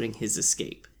covering his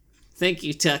escape. Thank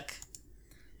you, Tuck.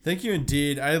 Thank you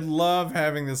indeed. I love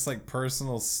having this like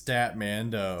personal stat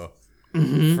mando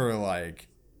for like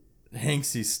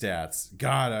Hanksy stats.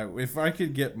 God, if I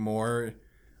could get more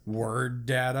word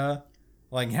data,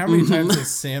 like how many times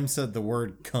has Sam said the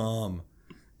word "cum"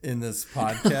 in this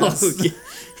podcast?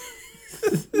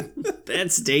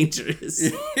 That's dangerous.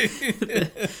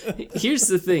 Here's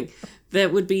the thing.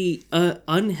 That would be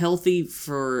unhealthy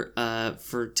for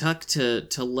Tuck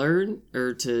to learn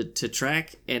or to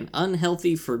track, and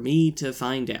unhealthy for me to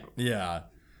find out. Yeah.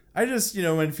 I just,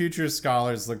 when future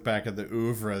scholars look back at the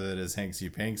oeuvre that is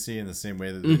Hanksy Panksy in the same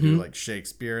way that they do like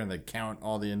Shakespeare and they count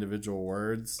all the individual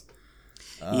words.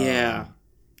 Yeah.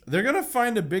 They're going to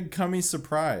find a big cummy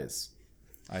surprise,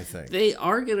 I think. They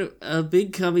are going to, a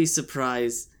big cummy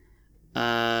surprise,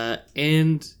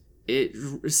 and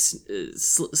it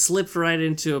slipped right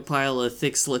into a pile of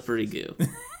thick, slippery goo.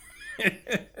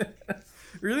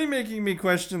 Really making me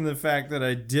question the fact that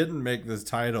I didn't make the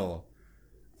title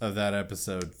of that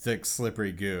episode Thick,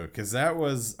 Slippery Goo, because that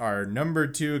was our number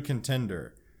 2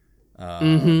 contender.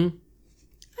 I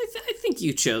think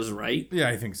you chose right. Yeah,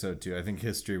 I think so, too. I think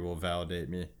history will validate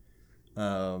me.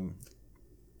 Now,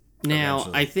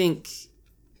 eventually.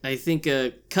 I think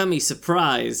a cummy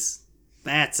surprise...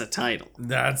 That's a title.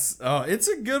 It's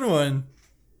a good one.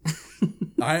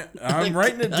 I'm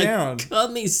writing it down.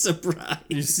 Cummy surprise.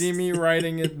 You see me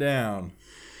writing it down.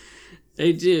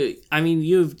 I do. I mean,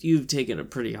 you've taken a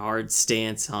pretty hard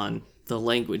stance on the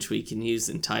language we can use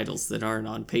in titles that aren't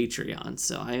on Patreon,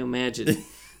 so I imagine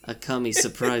a cummy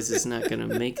surprise is not going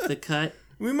to make the cut.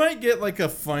 We might get like a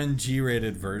fun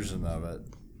G-rated version of it.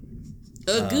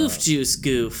 A goof juice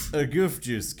goof. A goof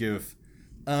juice goof.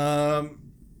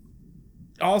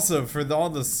 Also, for all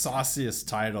the sauciest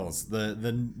titles,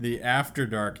 the After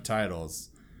Dark titles,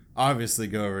 obviously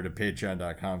go over to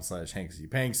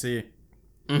patreon.com/HanksyPanksy.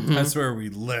 That's where we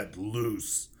let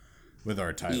loose with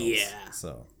our titles. Yeah.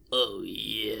 So. Oh,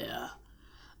 yeah.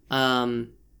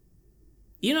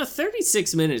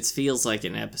 36 minutes feels like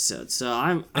an episode,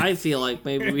 so I feel like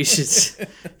maybe we should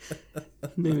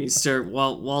maybe start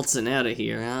waltzing out of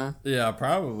here, huh? Yeah,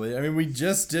 probably. I mean, we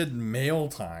just did mail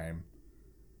time.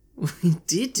 We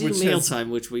did do mail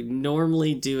time, which we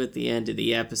normally do at the end of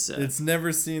the episode. It's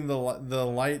never seen the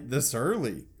light this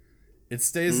early. It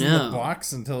stays in the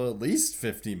box until at least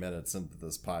 50 minutes into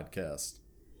this podcast.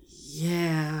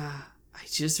 Yeah, I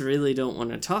just really don't want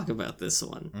to talk about this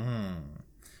one.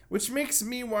 Which makes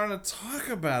me want to talk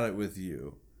about it with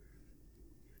you.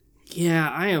 Yeah,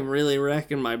 I am really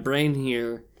racking my brain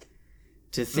here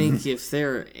to think if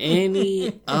there are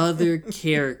any other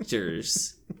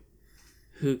characters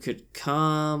who could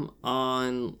come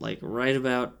on like right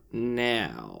about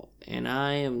now. And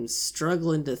I am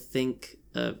struggling to think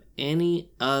of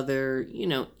any other,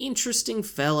 interesting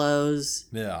fellows.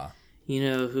 Yeah.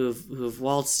 Who've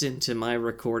waltzed into my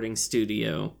recording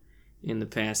studio in the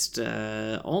past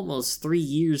almost 3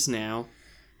 years now.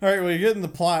 All right, well, you're getting the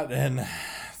plot in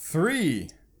 3,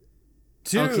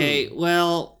 2.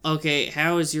 Okay,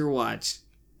 how was your watch?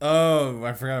 Oh,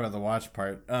 I forgot about the watch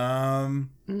part.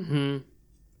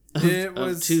 It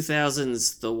was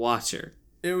 2000's The Watcher.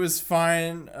 It was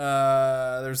fine.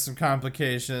 There's some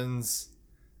complications.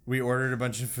 We ordered a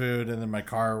bunch of food and then my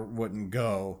car wouldn't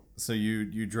go. So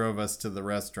you drove us to the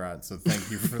restaurant. So thank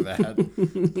you for that.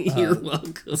 You're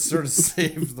welcome. Sort of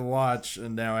saved the watch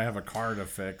and now I have a car to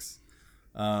fix.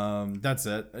 That's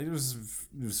it. It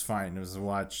was fine. It was a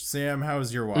watch. Sam, how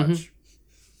was your watch?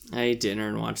 I ate dinner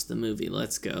and watched the movie.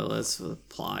 Let's go. That's the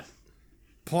plot.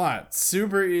 Plot.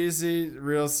 Super easy,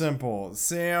 real simple.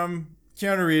 Sam,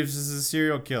 Keanu Reeves is a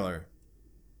serial killer.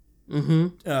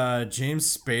 James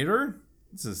Spader,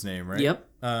 that's his name, right? Yep.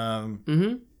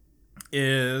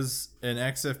 Is an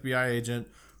ex-FBI agent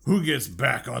who gets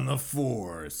back on the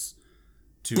force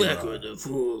to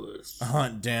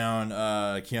hunt down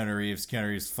Keanu Reeves. Keanu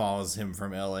Reeves follows him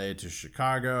from LA to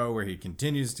Chicago, where he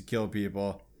continues to kill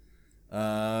people.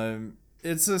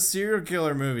 It's a serial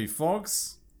killer movie,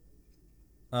 folks.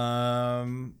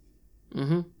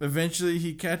 Eventually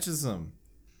he catches them.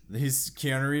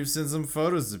 Keanu Reeves sends him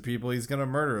photos of people he's gonna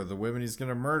murder, the women he's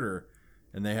gonna murder,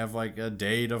 and they have like a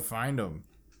day to find them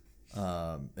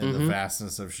in the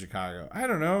vastness of Chicago. I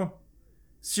don't know,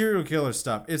 serial killer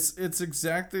stuff. It's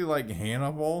exactly like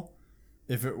Hannibal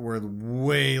if it were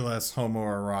way less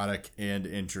homoerotic and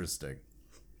interesting.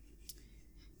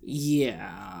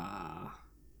 Yeah.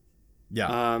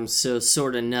 So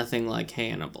sort of nothing like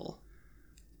Hannibal.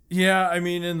 Yeah, I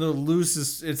mean, in the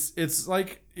loosest, it's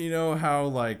like, how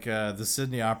like the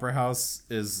Sydney Opera House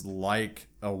is like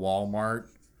a Walmart,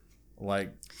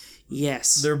 like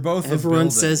Yes. They're both Everyone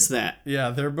says that. Yeah,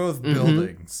 they're both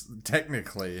buildings,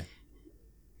 technically.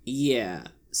 Yeah.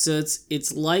 So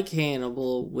it's like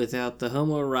Hannibal without the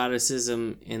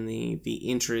homoeroticism and the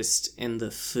interest and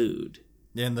the food.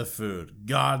 And the food.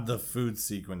 God, the food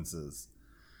sequences.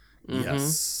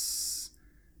 Yes.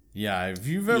 Yeah, if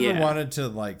you've ever wanted to,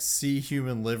 like, see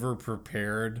human liver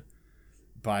prepared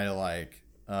by, like,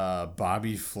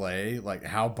 Bobby Flay, like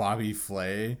how Bobby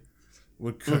Flay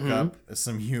would cook up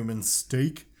some human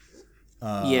steak.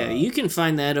 Yeah, you can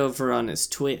find that over on his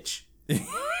Twitch.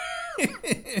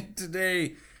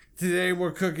 Today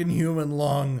we're cooking human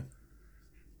lung.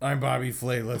 I'm Bobby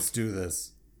Flay. Let's do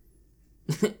this.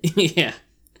 Yeah.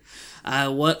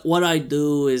 What I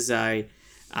do is I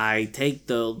take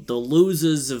the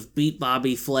losers of Beat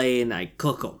Bobby Flay and I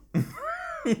cook them.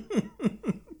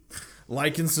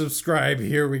 Like and subscribe.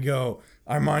 Here we go.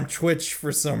 I'm on Twitch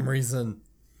for some reason.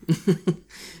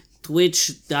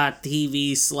 Twitch.tv/Eat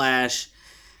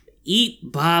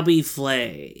Bobby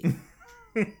Flay.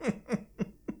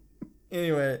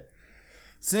 Anyway,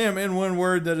 Sam, in one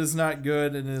word that is not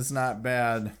good and is not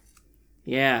bad.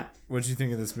 Yeah. What'd you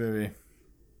think of this movie?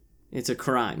 It's a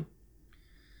crime.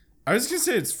 I was gonna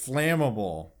say it's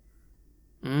flammable.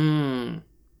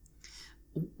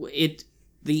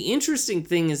 The interesting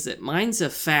thing is that mine's a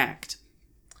fact.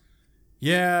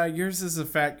 Yeah, yours is a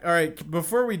fact. All right,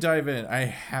 before we dive in, I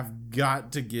have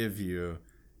got to give you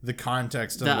the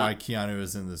context of why Keanu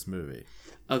is in this movie.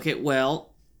 Okay,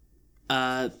 well,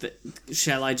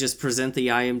 shall I just present the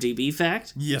IMDb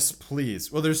fact? Yes,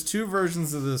 please. Well, there's two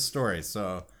versions of this story,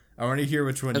 so I want to hear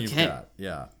which one you've got.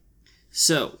 Yeah.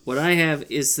 So, what I have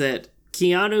is that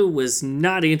Keanu was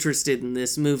not interested in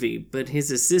this movie, but his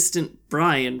assistant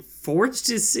Brian forged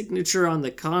his signature on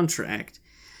the contract,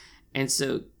 and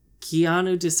so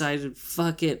Keanu decided,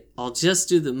 fuck it, I'll just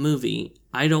do the movie.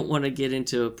 I don't want to get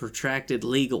into a protracted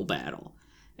legal battle.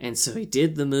 And so he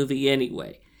did the movie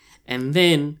anyway. And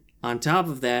then, on top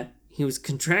of that, he was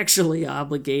contractually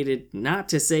obligated not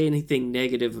to say anything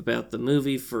negative about the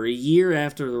movie for a year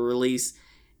after the release,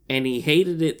 and he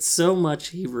hated it so much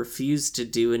he refused to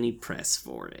do any press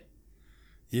for it.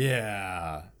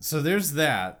 Yeah. So there's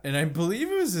that. And I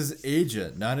believe it was his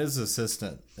agent, not his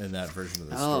assistant, in that version of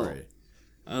the story.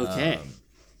 Okay.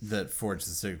 That forged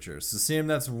the signature. So, Sam,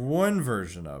 that's one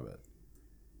version of it.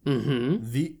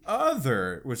 Mm-hmm. The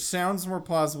other, which sounds more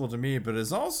plausible to me, but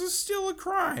is also still a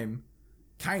crime,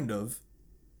 kind of,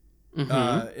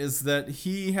 is that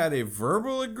he had a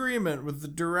verbal agreement with the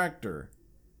director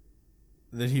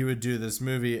that he would do this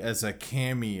movie as a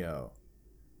cameo.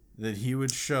 That he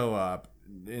would show up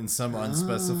in some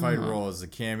unspecified role as a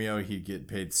cameo. He'd get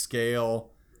paid scale,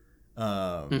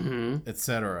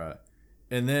 etc.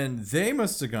 And then they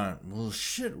must have gone, well,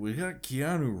 shit, we got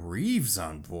Keanu Reeves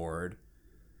on board.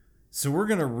 So we're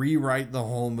going to rewrite the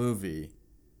whole movie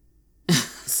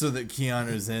so that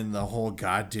Keanu's in the whole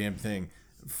goddamn thing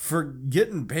for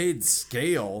getting paid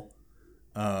scale.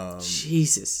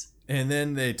 Jesus. And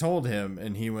then they told him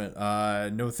and he went,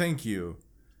 no, thank you.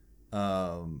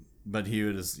 But he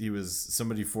was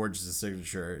somebody forged his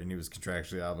signature and he was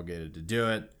contractually obligated to do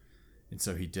it. And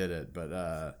so he did it.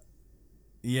 But,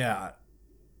 yeah.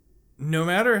 No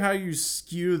matter how you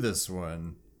skew this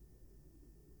one,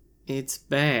 it's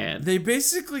bad. They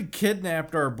basically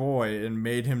kidnapped our boy and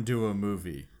made him do a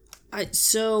movie.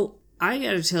 So I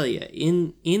gotta tell you,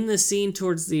 in the scene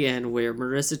towards the end where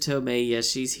Marissa Tomei, yes,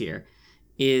 she's here,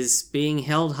 is being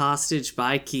held hostage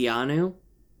by Keanu.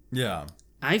 Yeah.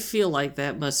 I feel like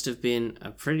that must have been a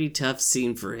pretty tough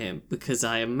scene for him because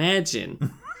I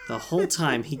imagine the whole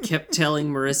time he kept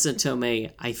telling Marissa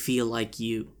Tomei, I feel like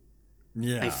you.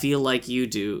 Yeah. I feel like you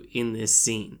do in this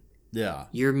scene. Yeah.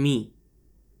 You're me.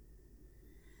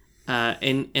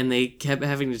 And they kept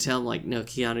having to tell him, like, no,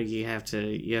 Keanu, you have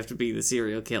to be the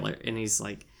serial killer. And he's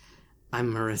like,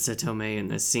 I'm Marissa Tomei in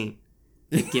this scene.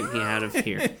 Get me out of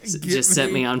here. Just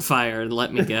set me on fire and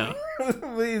let me go.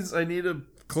 Please, I need a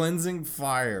cleansing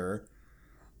fire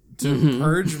to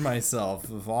purge myself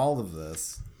of all of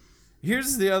this.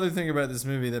 Here's the other thing about this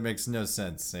movie that makes no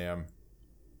sense, Sam.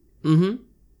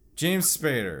 James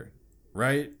Spader,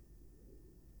 right?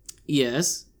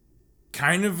 Yes.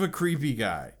 Kind of a creepy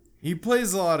guy. He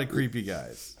plays a lot of creepy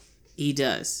guys. He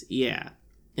does, yeah.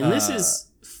 And this is,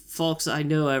 folks, I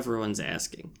know everyone's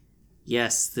asking.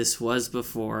 Yes, this was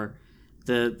before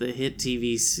the hit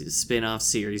TV spin-off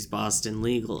series Boston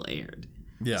Legal aired.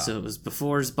 Yeah. So it was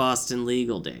before his Boston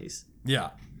Legal days. Yeah.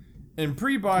 And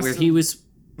pre-Boston...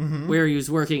 Where he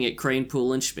was working at Crane,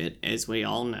 Pool & Schmidt, as we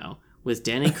all know, with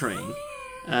Denny Crane.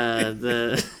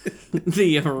 The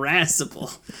irascible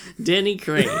Denny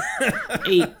Crane.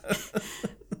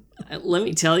 let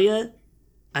me tell you,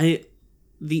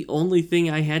 the only thing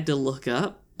I had to look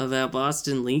up about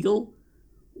Boston Legal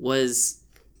was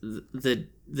the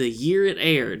year it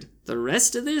aired. The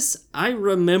rest of this, I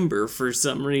remember for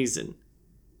some reason.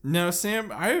 Now,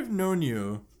 Sam, I have known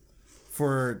you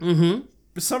for,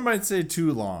 some might say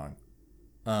too long.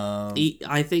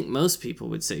 I think most people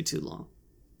would say too long.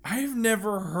 I've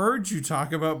never heard you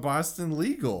talk about Boston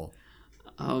Legal.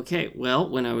 Okay, well,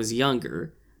 when I was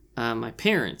younger, my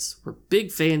parents were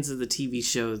big fans of the TV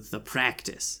show The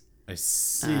Practice. I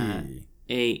see.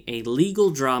 A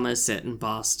legal drama set in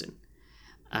Boston.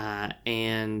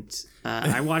 And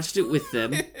I watched it with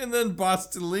them. And then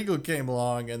Boston Legal came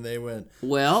along and they went,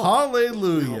 well,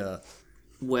 hallelujah.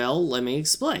 Well, let me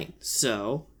explain.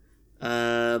 So,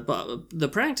 The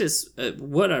Practice,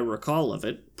 what I recall of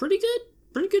it, pretty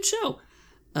good show.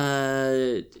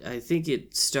 I think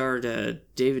it starred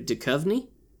David Duchovny.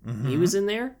 He was in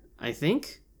there, I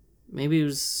think. Maybe it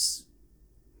was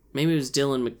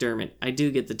Dylan McDermott. I do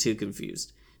get the two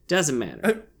confused. Doesn't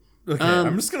matter. Okay,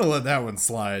 I'm just gonna let that one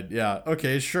slide. Yeah.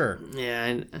 Okay. Sure.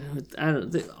 Yeah. I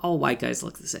don't. All white guys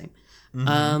look the same.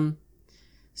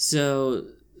 So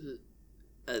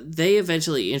they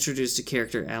eventually introduced a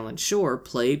character, Alan Shore,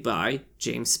 played by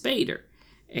James Spader,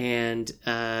 and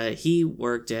he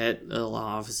worked at the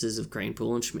law offices of Crane,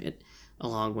 Poole, and Schmidt,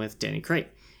 along with Denny Crate,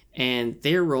 and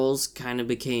their roles kind of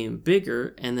became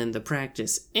bigger. And then The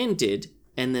Practice ended,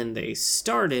 and then they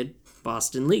started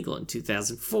Boston Legal in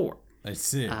 2004. I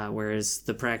see. Whereas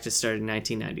The Practice started in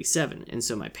 1997. And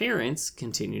so my parents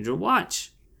continued to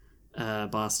watch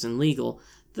Boston Legal,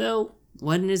 though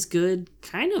wasn't as good,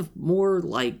 kind of more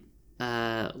like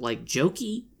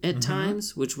jokey at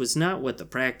times, which was not what The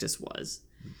Practice was.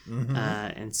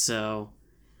 And so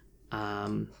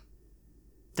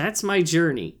that's my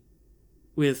journey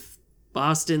with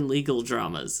Boston Legal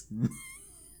dramas.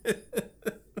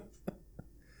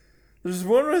 There's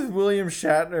one with William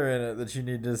Shatner in it that you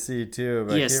need to see too.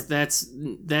 But yes,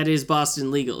 that is Boston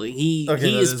Legal. He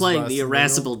is playing the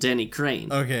irascible Denny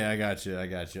Crane. Okay, I got you.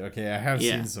 Okay, I have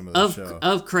seen some of the show.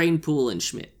 Of Crane, Poole, and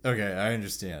Schmidt. Okay, I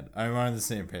understand. I'm on the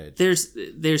same page.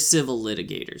 There's civil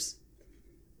litigators.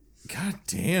 God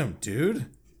damn, dude.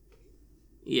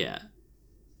 Yeah.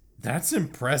 That's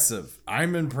impressive.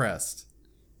 I'm impressed.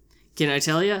 Can I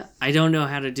tell you? I don't know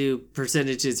how to do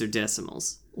percentages or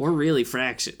decimals. Or really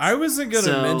fractions. I wasn't going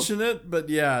to mention it, but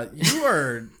yeah, you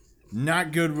are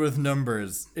not good with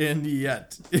numbers, and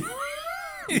yet.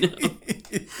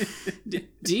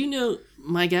 Do you know,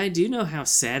 my guy, do you know how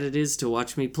sad it is to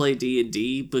watch me play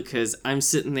D&D? Because I'm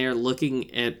sitting there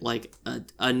looking at like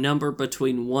a number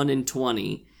between 1 and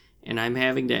 20, and I'm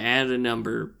having to add a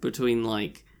number between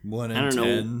like 1 and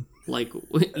 10. Like,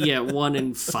 yeah, 1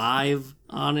 and 5,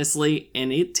 honestly,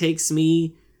 and it takes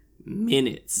me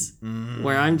minutes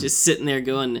where I'm just sitting there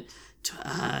going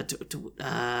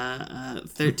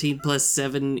 13 plus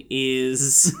 7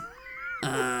 is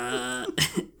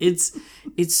it's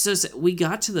so sad. We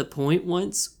got to the point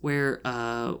once where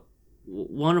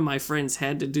one of my friends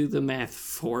had to do the math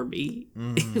for me.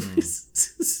 It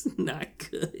was not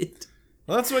good.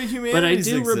 Well, that's why humanities but I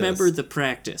do exist. remember The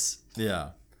Practice.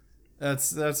 Yeah,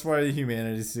 that's why the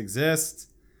humanities exist.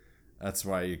 That's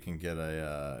why you can get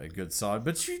a good solid.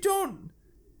 But you don't...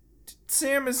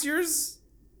 Sam, is yours...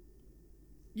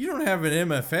 You don't have an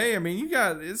MFA. I mean,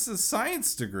 it's a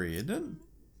science degree, isn't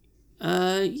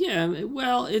it? Yeah,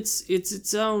 well, it's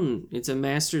its own. It's a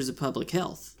master's of public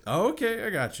health. Oh, okay,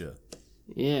 I gotcha.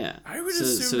 Yeah. I would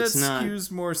assume that skews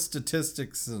more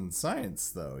statistics and science,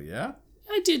 though, yeah?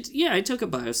 I did, yeah, I took a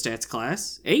biostats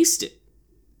class. Aced it.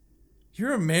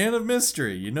 You're a man of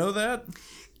mystery, you know that?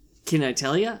 Can I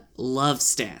tell you? Love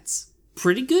stats.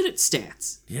 Pretty good at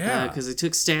stats. Yeah. Because I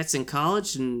took stats in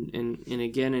college and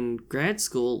again in grad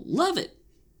school. Love it.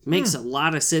 Makes a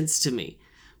lot of sense to me.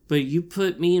 But you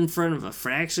put me in front of a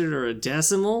fraction or a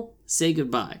decimal, say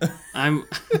goodbye.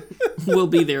 We'll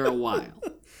be there a while.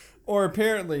 Or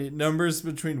apparently numbers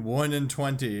between 1 and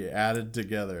 20 added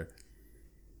together.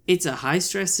 It's a high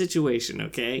stress situation,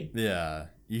 okay? Yeah.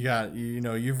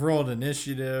 You've rolled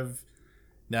initiative.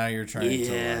 Now you're trying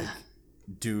to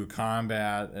do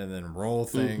combat and then roll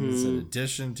things in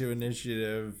addition to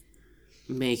initiative.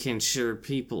 Making sure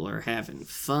people are having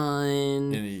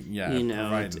fun. And,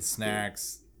 providing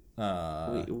snacks.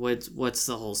 What's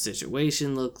the whole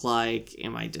situation look like?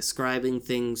 Am I describing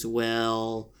things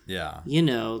well? Yeah.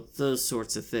 Those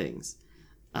sorts of things.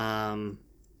 Okay.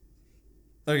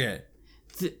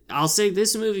 I'll say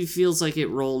this movie feels like it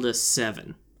rolled a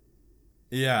 7.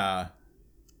 Yeah.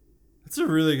 That's a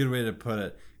really good way to put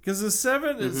it. Because a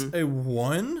 7 is a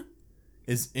 1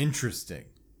 is interesting.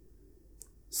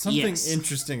 something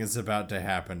interesting is about to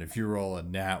happen if you roll a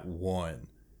nat 1.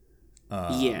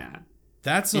 Yeah.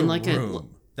 That's a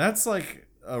room. That's like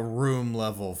a room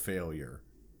level failure.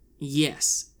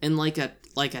 Yes. And like a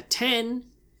 10,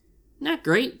 not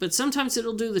great, but sometimes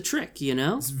it'll do the trick, you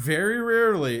know? It's very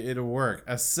rarely it'll work.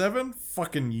 A 7,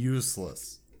 fucking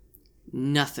useless.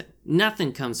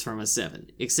 Nothing comes from a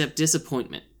 7 except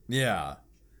disappointment. Yeah.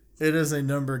 It is a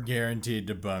number guaranteed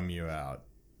to bum you out.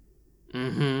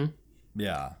 Mm-hmm.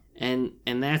 Yeah. And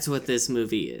that's what this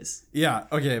movie is. Yeah,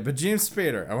 okay, but James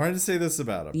Spader, I wanted to say this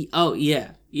about him. Oh,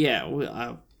 yeah.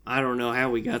 Yeah, I don't know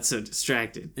how we got so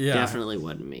distracted. Yeah. Definitely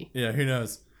wasn't me. Yeah, who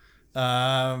knows?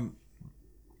 Up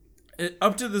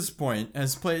to this point,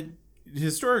 has played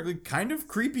historically kind of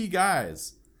creepy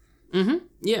guys. Mm-hmm,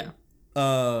 yeah.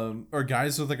 Or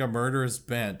guys with like a murderous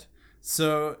bent.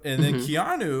 So, and then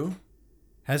Keanu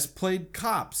has played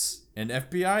cops and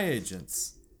FBI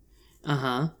agents.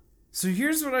 Uh-huh. So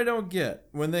here's what I don't get.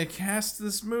 When they cast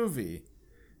this movie,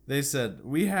 they said,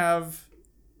 we have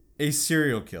a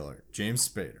serial killer, James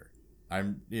Spader.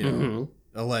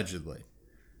 Allegedly.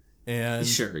 And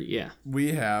sure, yeah.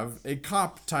 we have a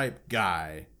cop type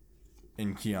guy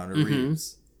in Keanu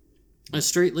Reeves. A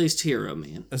straight-laced hero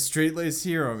man. A straight-laced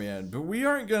hero man. But we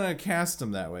aren't going to cast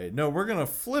him that way. No, we're going to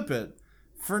flip it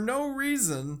for no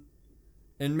reason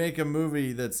and make a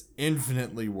movie that's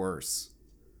infinitely worse.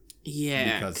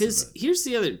 Yeah, because here's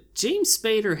the other. James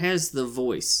Spader has the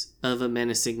voice of a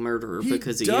menacing murderer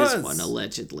because he is one,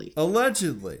 allegedly.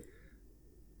 Allegedly.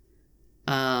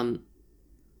 Keanu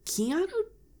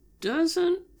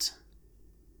doesn't.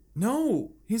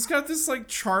 No, he's got this like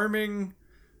charming,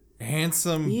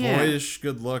 handsome, boyish,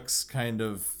 good looks kind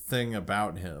of thing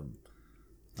about him.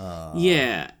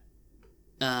 Yeah.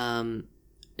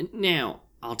 Now,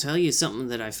 I'll tell you something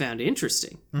that I found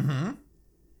interesting. Mm-hmm.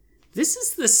 This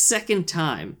is the second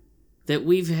time that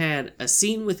we've had a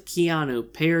scene with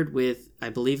Keanu paired with, I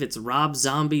believe it's Rob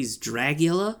Zombie's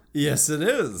Dragula. Yes, it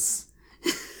is.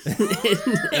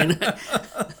 and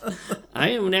I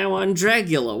am now on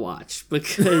Dragula watch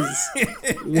because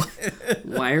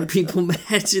why are people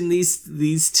matching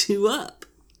these two up?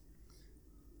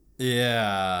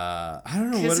 Yeah, I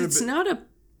don't know what because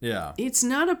it's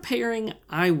not a pairing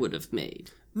I would have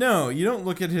made. No, you don't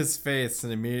look at his face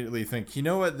and immediately think, you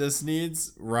know what this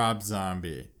needs? Rob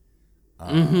Zombie.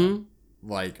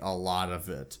 Like, a lot of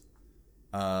it.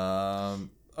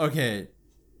 Okay,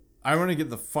 I want to get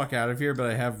the fuck out of here, but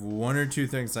I have one or two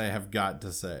things I have got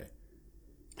to say.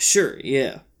 Sure,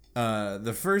 yeah.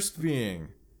 The first being,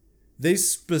 they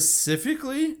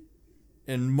specifically,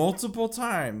 and multiple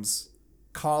times,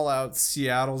 call out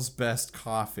Seattle's best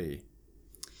coffee.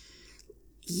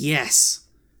 Yes.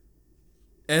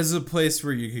 As a place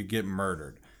where you could get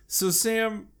murdered. So,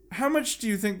 Sam, how much do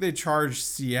you think they charge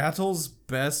Seattle's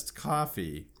best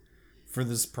coffee for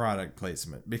this product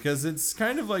placement? Because it's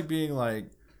kind of like being like,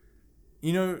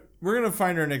 you know, we're going to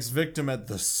find our next victim at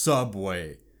the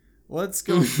Subway. Let's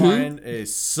go find a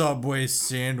Subway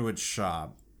sandwich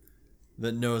shop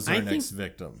that knows our next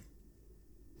victim.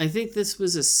 I think this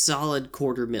was a solid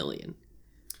 $250,000.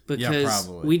 Because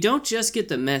probably. We don't just get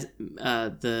the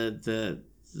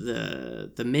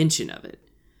mention of it.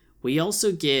 We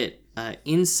also get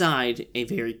inside a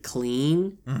very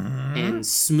clean and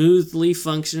smoothly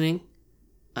functioning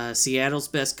Seattle's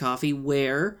Best Coffee,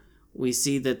 where we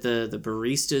see that the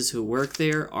baristas who work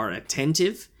there are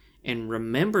attentive and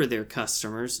remember their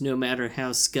customers, no matter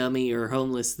how scummy or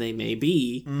homeless they may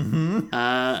be.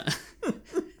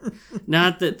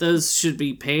 Not that those should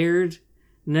be paired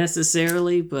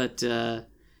necessarily, but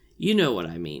you know what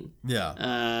I mean.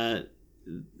 Yeah.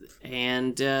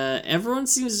 And everyone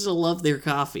seems to love their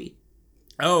coffee.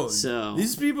 Oh, so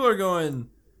these people are going,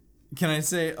 can I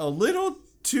say, a little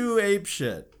too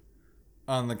apeshit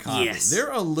on the coffee. Yes.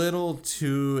 They're a little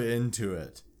too into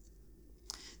it.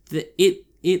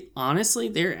 It honestly,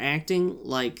 they're acting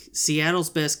like Seattle's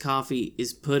Best Coffee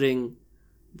is putting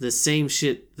the same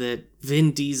shit that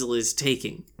Vin Diesel is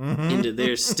taking into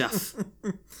their stuff.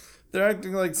 They're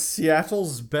acting like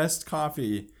Seattle's Best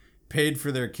Coffee paid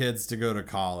for their kids to go to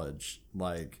college.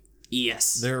 Like,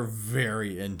 yes, they're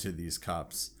very into these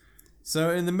cups.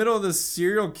 So in the middle of this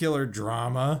serial killer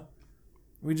drama,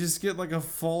 we just get like a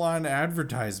full-on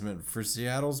advertisement for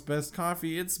Seattle's Best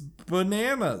Coffee. It's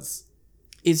bananas.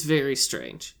 It's very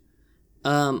strange.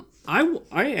 I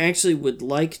actually would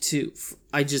like to.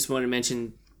 I just want to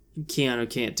mention Keanu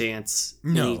can't dance.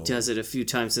 No, he does it a few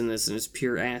times in this, and it's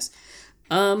pure ass.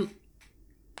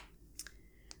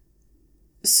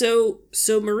 So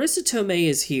Marissa Tomei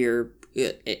is here,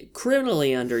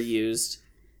 criminally underused,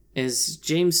 as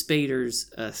James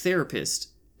Spader's therapist,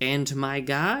 and my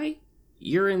guy,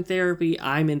 you're in therapy,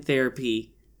 I'm in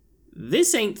therapy.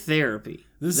 This ain't therapy.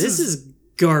 This is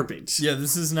garbage. Yeah,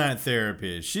 this is not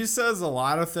therapy. She says a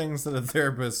lot of things that a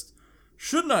therapist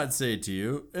should not say to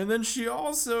you, and then she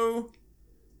also...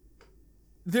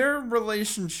 Their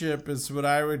relationship is what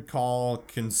I would call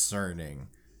concerning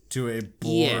to a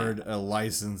board, a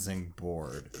licensing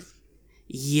board.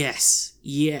 Yes.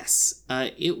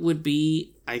 It would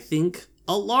be, I think,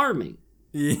 alarming.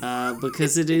 Yeah.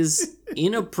 Because it is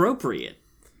inappropriate.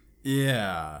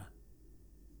 Yeah.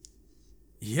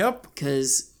 Yep.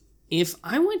 Because if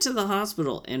I went to the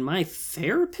hospital and my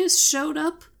therapist showed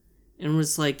up and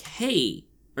was like, "Hey,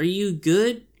 are you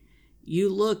good? You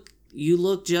look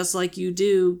just like you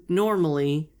do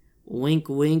normally. Wink,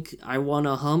 wink. I want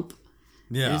a hump."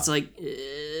 Yeah. And it's like,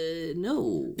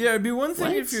 no. Yeah, it'd be one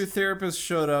thing if your therapist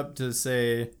showed up to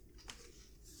say,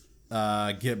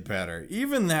 get better.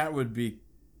 Even that would be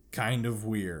kind of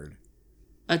weird.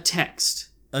 A text.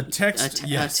 Yes.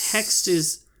 A text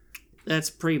is, that's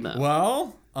primo.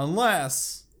 Well,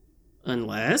 unless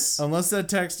that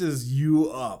text is you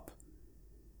up.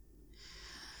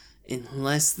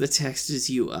 Unless the text is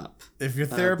you up. If your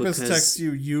therapist texts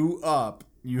you up,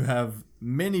 you have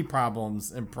many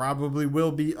problems and probably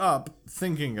will be up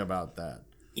thinking about that.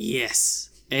 Yes.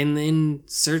 And then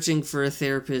searching for a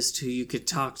therapist who you could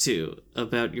talk to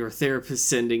about your therapist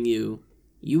sending you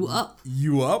up.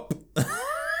 You up?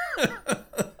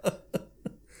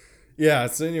 Yeah,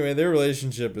 so anyway, their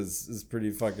relationship is pretty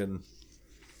fucking...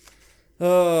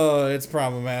 Oh, it's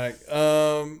problematic.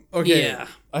 Okay. Yeah.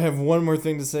 I have one more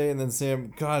thing to say, and then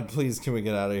Sam, God, please, can we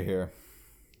get out of here?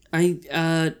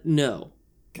 No.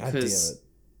 God damn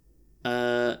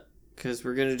it. Because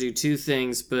we're gonna do two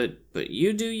things, but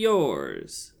you do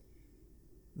yours.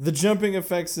 The jumping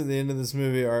effects at the end of this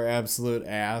movie are absolute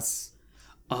ass.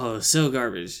 Oh, so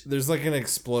garbage. There's like an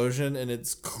explosion, and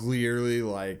it's clearly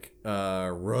like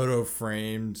rotoscope,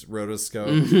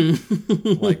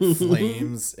 like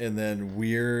flames, and then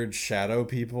weird shadow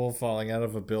people falling out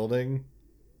of a building.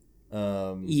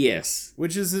 Yes.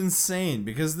 Which is insane,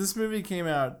 because this movie came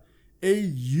out a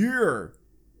year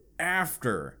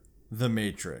after The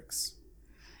Matrix.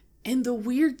 And the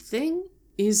weird thing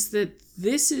is that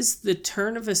this is the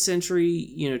turn of the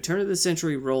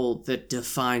century role that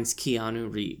defines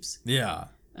Keanu Reeves. Yeah.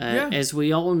 As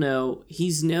we all know,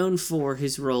 he's known for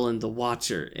his role in The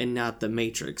Watcher and not The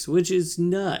Matrix, which is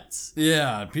nuts.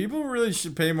 Yeah, people really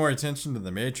should pay more attention to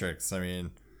The Matrix. I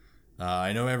mean,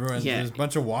 I know there's a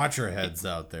bunch of Watcher heads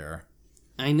out there.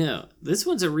 I know. This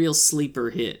one's a real sleeper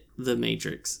hit, The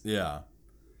Matrix. Yeah.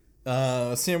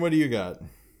 Sam, what do you got?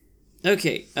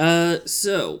 Okay,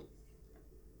 so...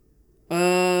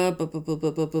 Do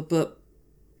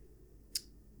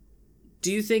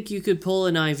you think you could pull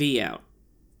an IV out?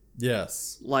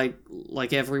 Yes.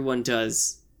 Like everyone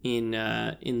does in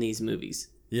these movies?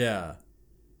 Yeah.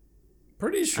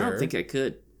 Pretty sure. I don't think I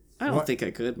could. I don't think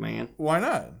I could, man. Why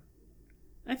not?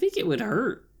 I think it would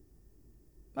hurt.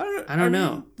 I don't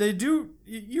know. They do.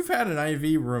 You've had an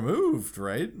IV removed,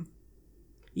 right?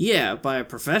 Yeah, by a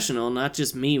professional, not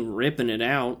just me ripping it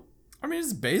out. I mean,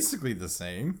 it's basically the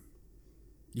same.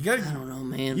 I don't know,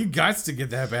 man. You got to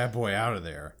get that bad boy out of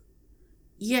there.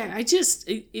 Yeah,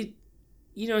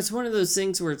 it's one of those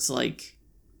things where it's like,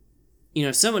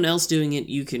 someone else doing it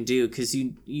you can do because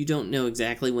you don't know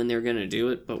exactly when they're going to do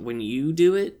it, but when you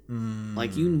do it,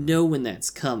 like, you know when that's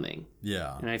coming.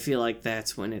 Yeah. And I feel like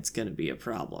that's when it's going to be a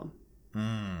problem.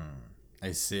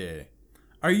 I see.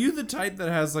 Are you the type that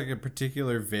has, like, a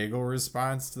particular vagal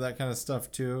response to that kind of stuff,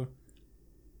 too?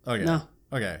 Okay. No.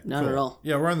 Okay. Not at all.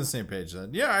 Yeah, we're on the same page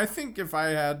then. Yeah, I think if I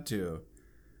had to,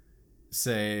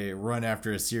 say, run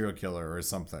after a serial killer or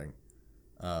something,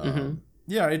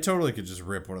 yeah, I totally could just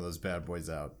rip one of those bad boys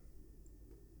out.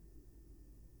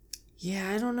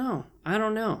 Yeah, I don't know.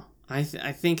 I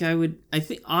think I would.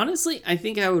 Honestly, I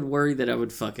think I would worry that I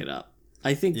would fuck it up.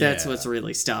 I think that's what's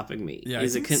really stopping me. Yeah, I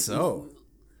think so.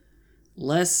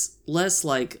 Less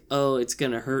like, oh, it's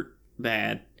gonna hurt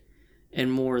bad,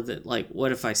 and more that, like,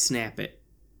 what if I snap it?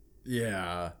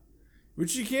 Yeah,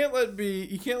 which you can't let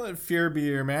fear be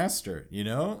your master.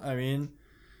 I mean,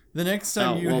 the next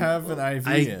time you have an IV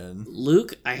in,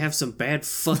 Luke, I have some bad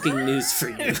fucking news for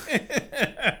you.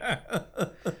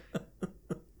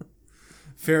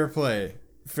 Fair play,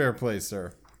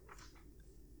 sir.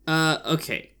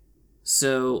 Okay,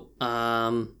 so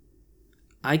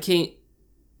I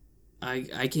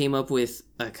came up with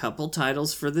a couple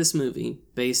titles for this movie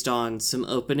based on some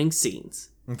opening scenes.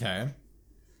 Okay.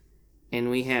 And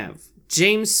we have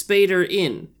James Spader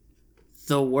in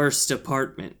The Worst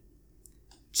Apartment.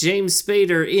 James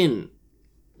Spader in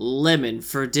lemon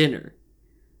for dinner.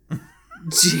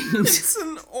 James, It's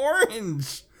an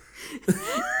orange.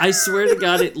 I swear to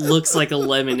God, it looks like a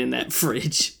lemon in that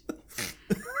fridge.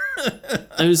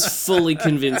 I was fully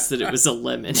convinced that it was a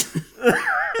lemon.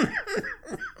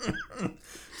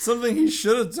 Something he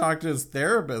should have talked to his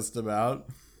therapist about.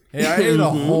 Hey, I ate a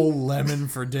whole lemon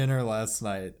for dinner last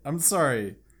night. I'm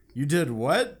sorry. You did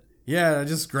what? Yeah, I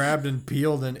just grabbed and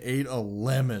peeled and ate a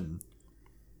lemon.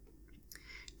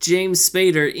 James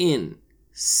Spader in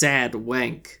Sad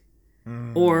Wank.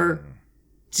 Or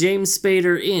James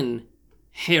Spader in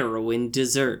Heroin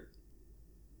Dessert.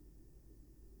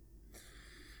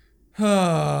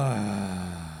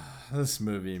 This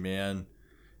movie, man.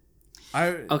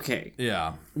 Okay.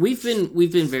 Yeah. We've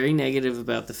been very negative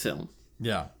about the film.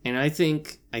 Yeah. And I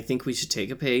think we should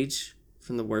take a page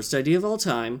from the worst idea of all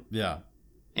time. Yeah.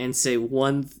 And say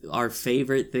our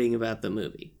favorite thing about the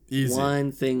movie. Easy.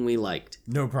 One thing we liked.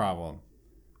 No problem.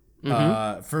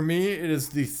 For me, it is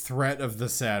the threat of the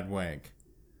sad wank.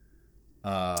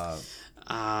 The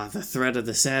threat of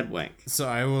the sad wank. So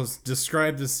I will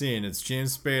describe the scene. It's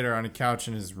James Spader on a couch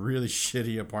in his really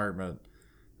shitty apartment.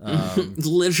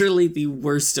 Literally the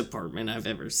worst apartment I've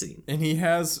ever seen. And he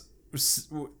has...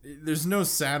 There's no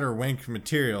sadder wank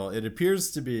material. It appears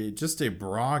to be just a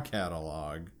bra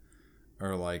catalog.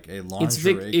 Or like a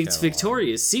lingerie catalog. It's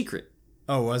Victoria's Secret.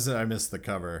 Oh, was it? I missed the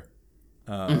cover.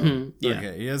 Yeah.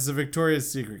 Okay, he has the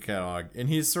Victoria's Secret catalog, and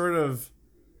he sort of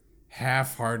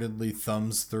half-heartedly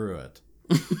thumbs through it.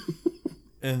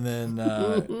 And then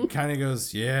kind of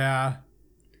goes, yeah,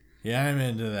 I'm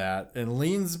into that, and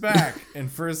leans back.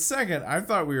 And for a second, I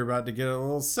thought we were about to get a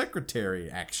little secretary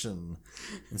action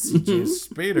and see James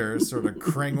Spader sort of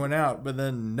crank one out, but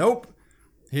then nope.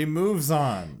 He moves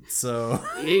on, so...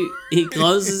 he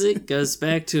closes it, goes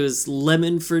back to his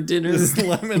lemon for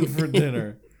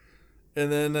dinner. And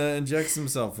then injects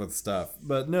himself with stuff.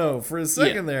 But no, for a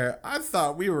second there, I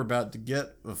thought we were about to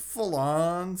get a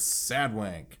full-on sad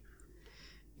wank.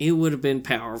 It would have been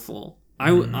powerful.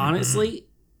 Honestly,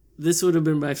 this would have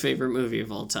been my favorite movie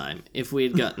of all time if we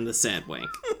had gotten the sad wank.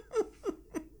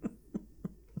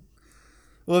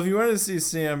 Well, if you want to see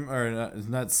Sam, or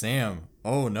not Sam,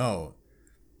 oh no.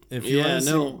 If you want to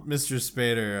see Mr.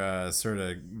 Spader sort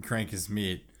of crank his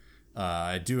meat,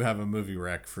 I do have a movie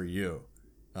rec for you.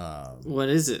 What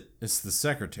is it? It's The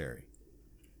Secretary.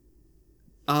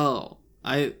 Oh,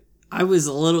 I was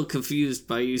a little confused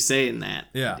by you saying that.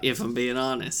 Yeah. If I'm being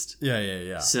honest.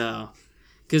 Yeah. So,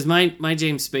 because my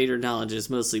James Spader knowledge is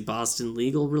mostly Boston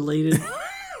legal related.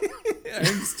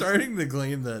 I'm starting to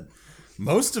glean that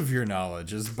most of your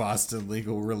knowledge is Boston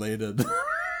legal related.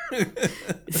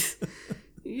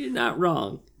 You're not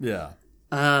wrong. Yeah.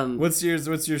 What's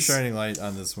your shining light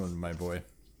on this one, my boy?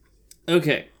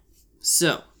 Okay.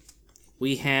 So,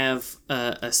 we have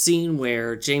a scene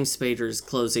where James Spader is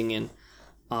closing in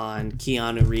on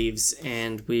Keanu Reeves,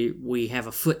 and we have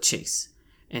a foot chase.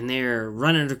 And they're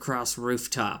running across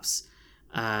rooftops,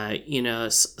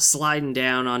 sliding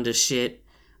down onto shit.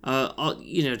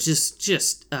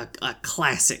 Just a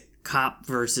classic cop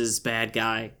versus bad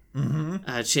guy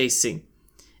chasing.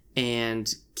 And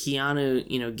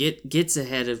Keanu, gets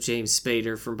ahead of James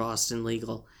Spader from Boston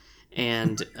Legal,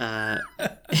 and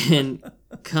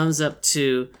comes up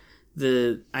to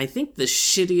I think the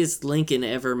shittiest Lincoln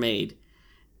ever made,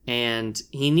 and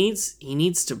he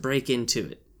needs to break into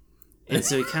it, and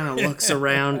so he kind of looks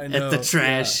around at the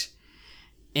trash,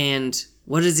 and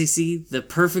what does he see? The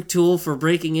perfect tool for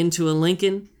breaking into a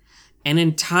Lincoln? An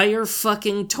entire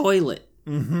fucking toilet.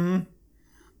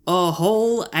 A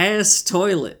whole ass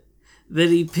toilet that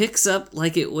he picks up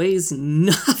like it weighs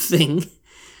nothing,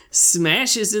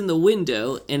 smashes in the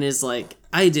window, and is like,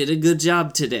 I did a good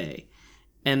job today.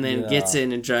 And then gets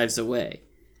in and drives away.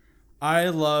 I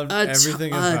loved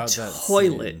everything about that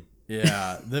toilet. Scene.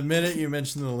 Yeah, the minute you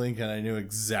mentioned the Lincoln, I knew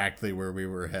exactly where we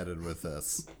were headed with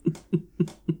this.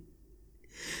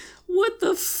 What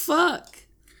the fuck?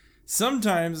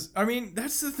 Sometimes, I mean,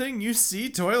 that's the thing. You see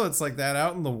toilets like that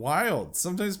out in the wild.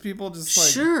 Sometimes people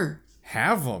just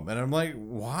have them, and I'm like,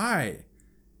 why?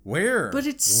 Where? But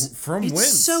it's from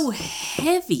whence? So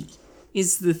heavy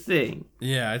is the thing.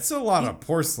 Yeah, it's a lot of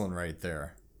porcelain right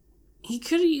there. He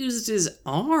could have used his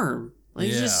arm.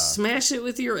 Just smash it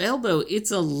with your elbow.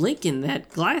 It's a Lincoln. That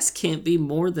glass can't be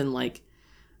more than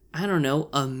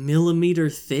a millimeter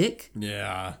thick.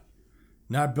 Yeah.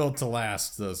 Not built to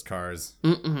last, those cars.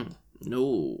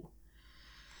 No.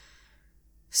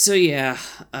 So yeah,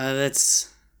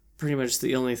 that's pretty much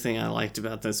the only thing I liked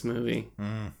about this movie.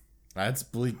 That's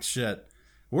bleak shit.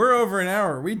 We're over an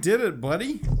hour. We did it,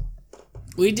 buddy.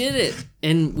 We did it,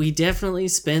 and we definitely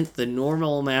spent the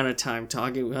normal amount of time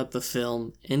talking about the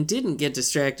film and didn't get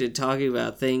distracted talking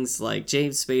about things like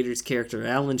James Spader's character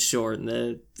Alan Shore and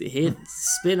the hit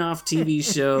spin-off TV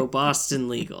show Boston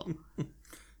Legal.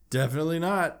 Definitely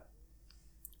not.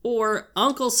 Or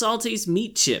Uncle Salty's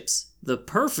meat chips, the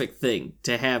perfect thing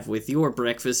to have with your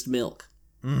breakfast milk.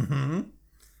 Mm-hmm.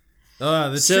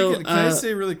 Chicken. Can I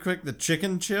say really quick, the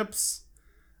chicken chips?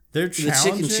 They're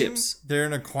challenging. The chicken chips. They're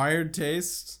an acquired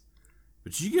taste.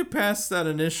 But you get past that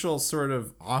initial sort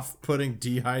of off-putting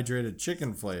dehydrated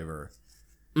chicken flavor.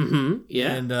 Mm-hmm.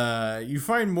 Yeah. And you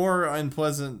find more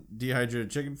unpleasant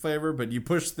dehydrated chicken flavor, but you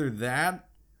push through that.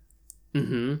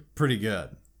 Mm-hmm. Pretty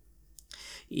good.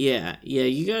 Yeah.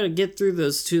 You gotta get through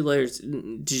those 2 layers.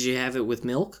 Did you have it with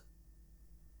milk?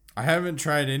 I haven't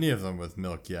tried any of them with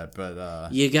milk yet,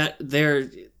 but you got they're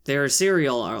a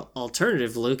cereal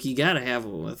alternative, Luke. You gotta have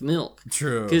one with milk.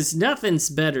 True. Because nothing's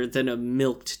better than a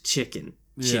milked chicken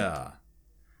chip. Yeah.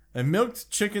 A milked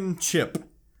chicken chip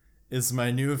is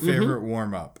my new favorite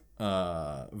warm-up,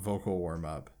 vocal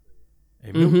warm-up.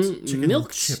 A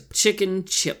milked chicken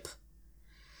chip.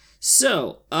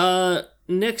 So,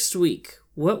 next week,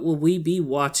 what will we be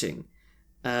watching?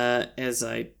 As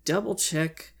I double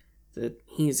check that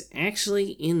he's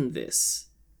actually in this.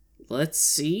 Let's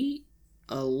see.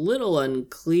 A little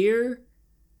unclear.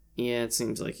 Yeah, it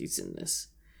seems like he's in this.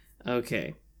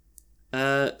 Okay.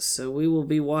 So we will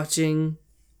be watching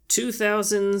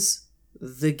 2000's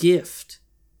The Gift.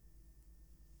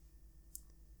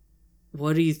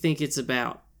 What do you think it's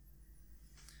about?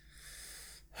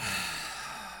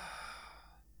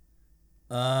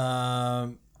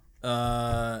 I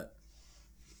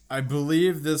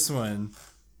believe this one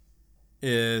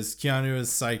is Keanu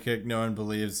is psychic. No one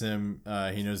believes him.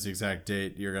 He knows the exact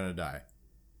date. You're gonna die.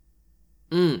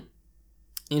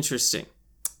 Interesting.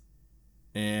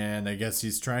 And I guess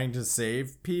he's trying to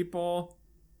save people.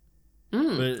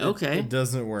 But okay. It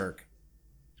doesn't work.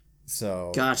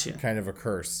 So gotcha. Kind of a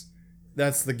curse.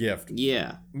 That's The Gift.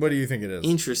 Yeah. What do you think it is?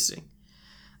 Interesting.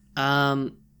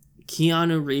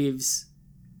 Keanu Reeves.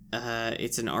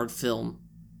 It's an art film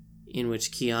in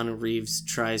which Keanu Reeves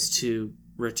tries to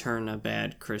return a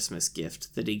bad Christmas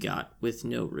gift that he got with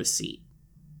no receipt.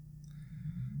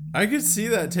 I could see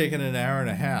that taking an hour and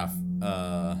a half.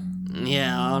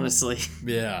 Yeah, honestly.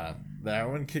 Yeah, that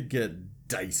one could get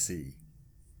dicey.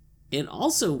 It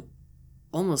also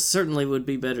almost certainly would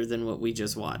be better than what we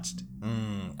just watched.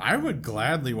 I would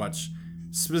gladly watch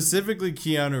specifically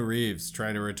Keanu Reeves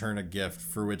try to return a gift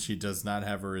for which he does not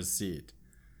have a receipt.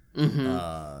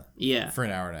 Yeah. For an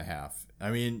hour and a half.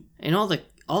 I mean, and all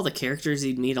the characters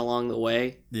he'd meet along the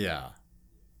way. Yeah.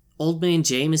 Old Man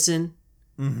Jameson.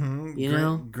 Mm-hmm. You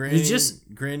know,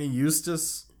 Granny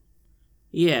Eustace.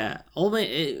 Yeah, old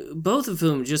man. Both of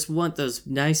whom just want those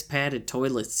nice padded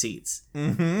toilet seats.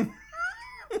 Mm-hmm.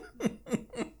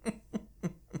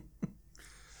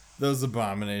 Those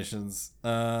abominations.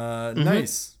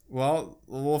 Nice. Well,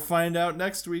 we'll find out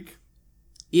next week.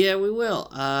 Yeah, we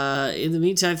will. In the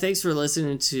meantime, thanks for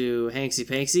listening to Hanksy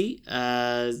Panksy.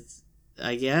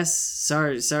 I guess.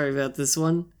 Sorry about this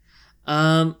one.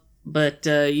 But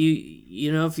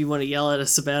you know, if you want to yell at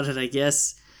us about it, I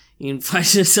guess you can find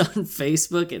us on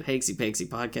Facebook at Hanksy Panksy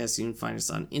Podcast. You can find us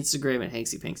on Instagram at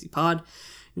Hanksy Panksy Pod.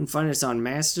 You can find us on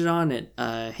Mastodon at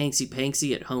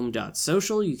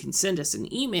hanksypanksy@home.social. You can send us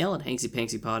an email at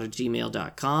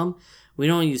hanksypanksypod@gmail.com. We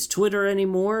don't use Twitter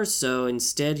anymore, so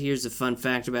instead, here's a fun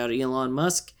fact about Elon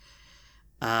Musk.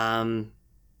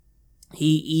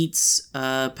 He eats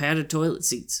padded toilet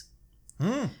seats.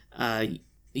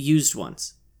 Used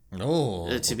ones.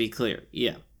 Oh. To be clear,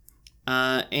 yeah.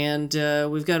 And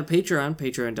we've got a Patreon,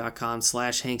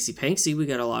 patreon.com/hanksypanksy. We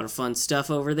got a lot of fun stuff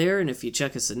over there, and if you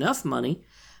chuck us enough money,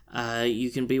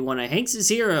 you can be one of Hanks's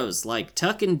heroes, like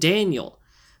Tuck and Daniel.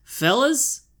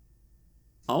 Fellas,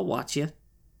 I'll watch you.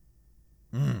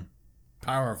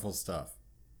 Powerful stuff.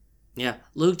 Yeah.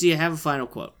 Luke, do you have a final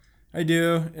quote? I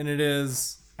do, and it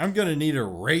is, I'm gonna need a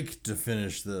rake to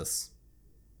finish this.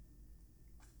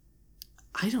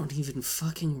 I don't even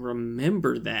fucking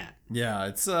remember that. Yeah,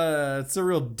 it's a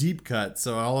real deep cut,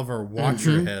 so all of our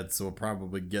watcher heads will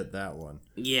probably get that one.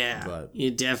 Yeah,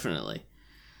 definitely.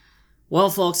 Well,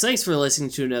 folks, thanks for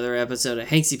listening to another episode of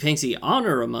Hanksy Panksy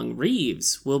Honor Among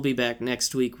Reeves. We'll be back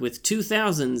next week with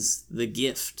 2000's The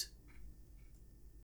Gift.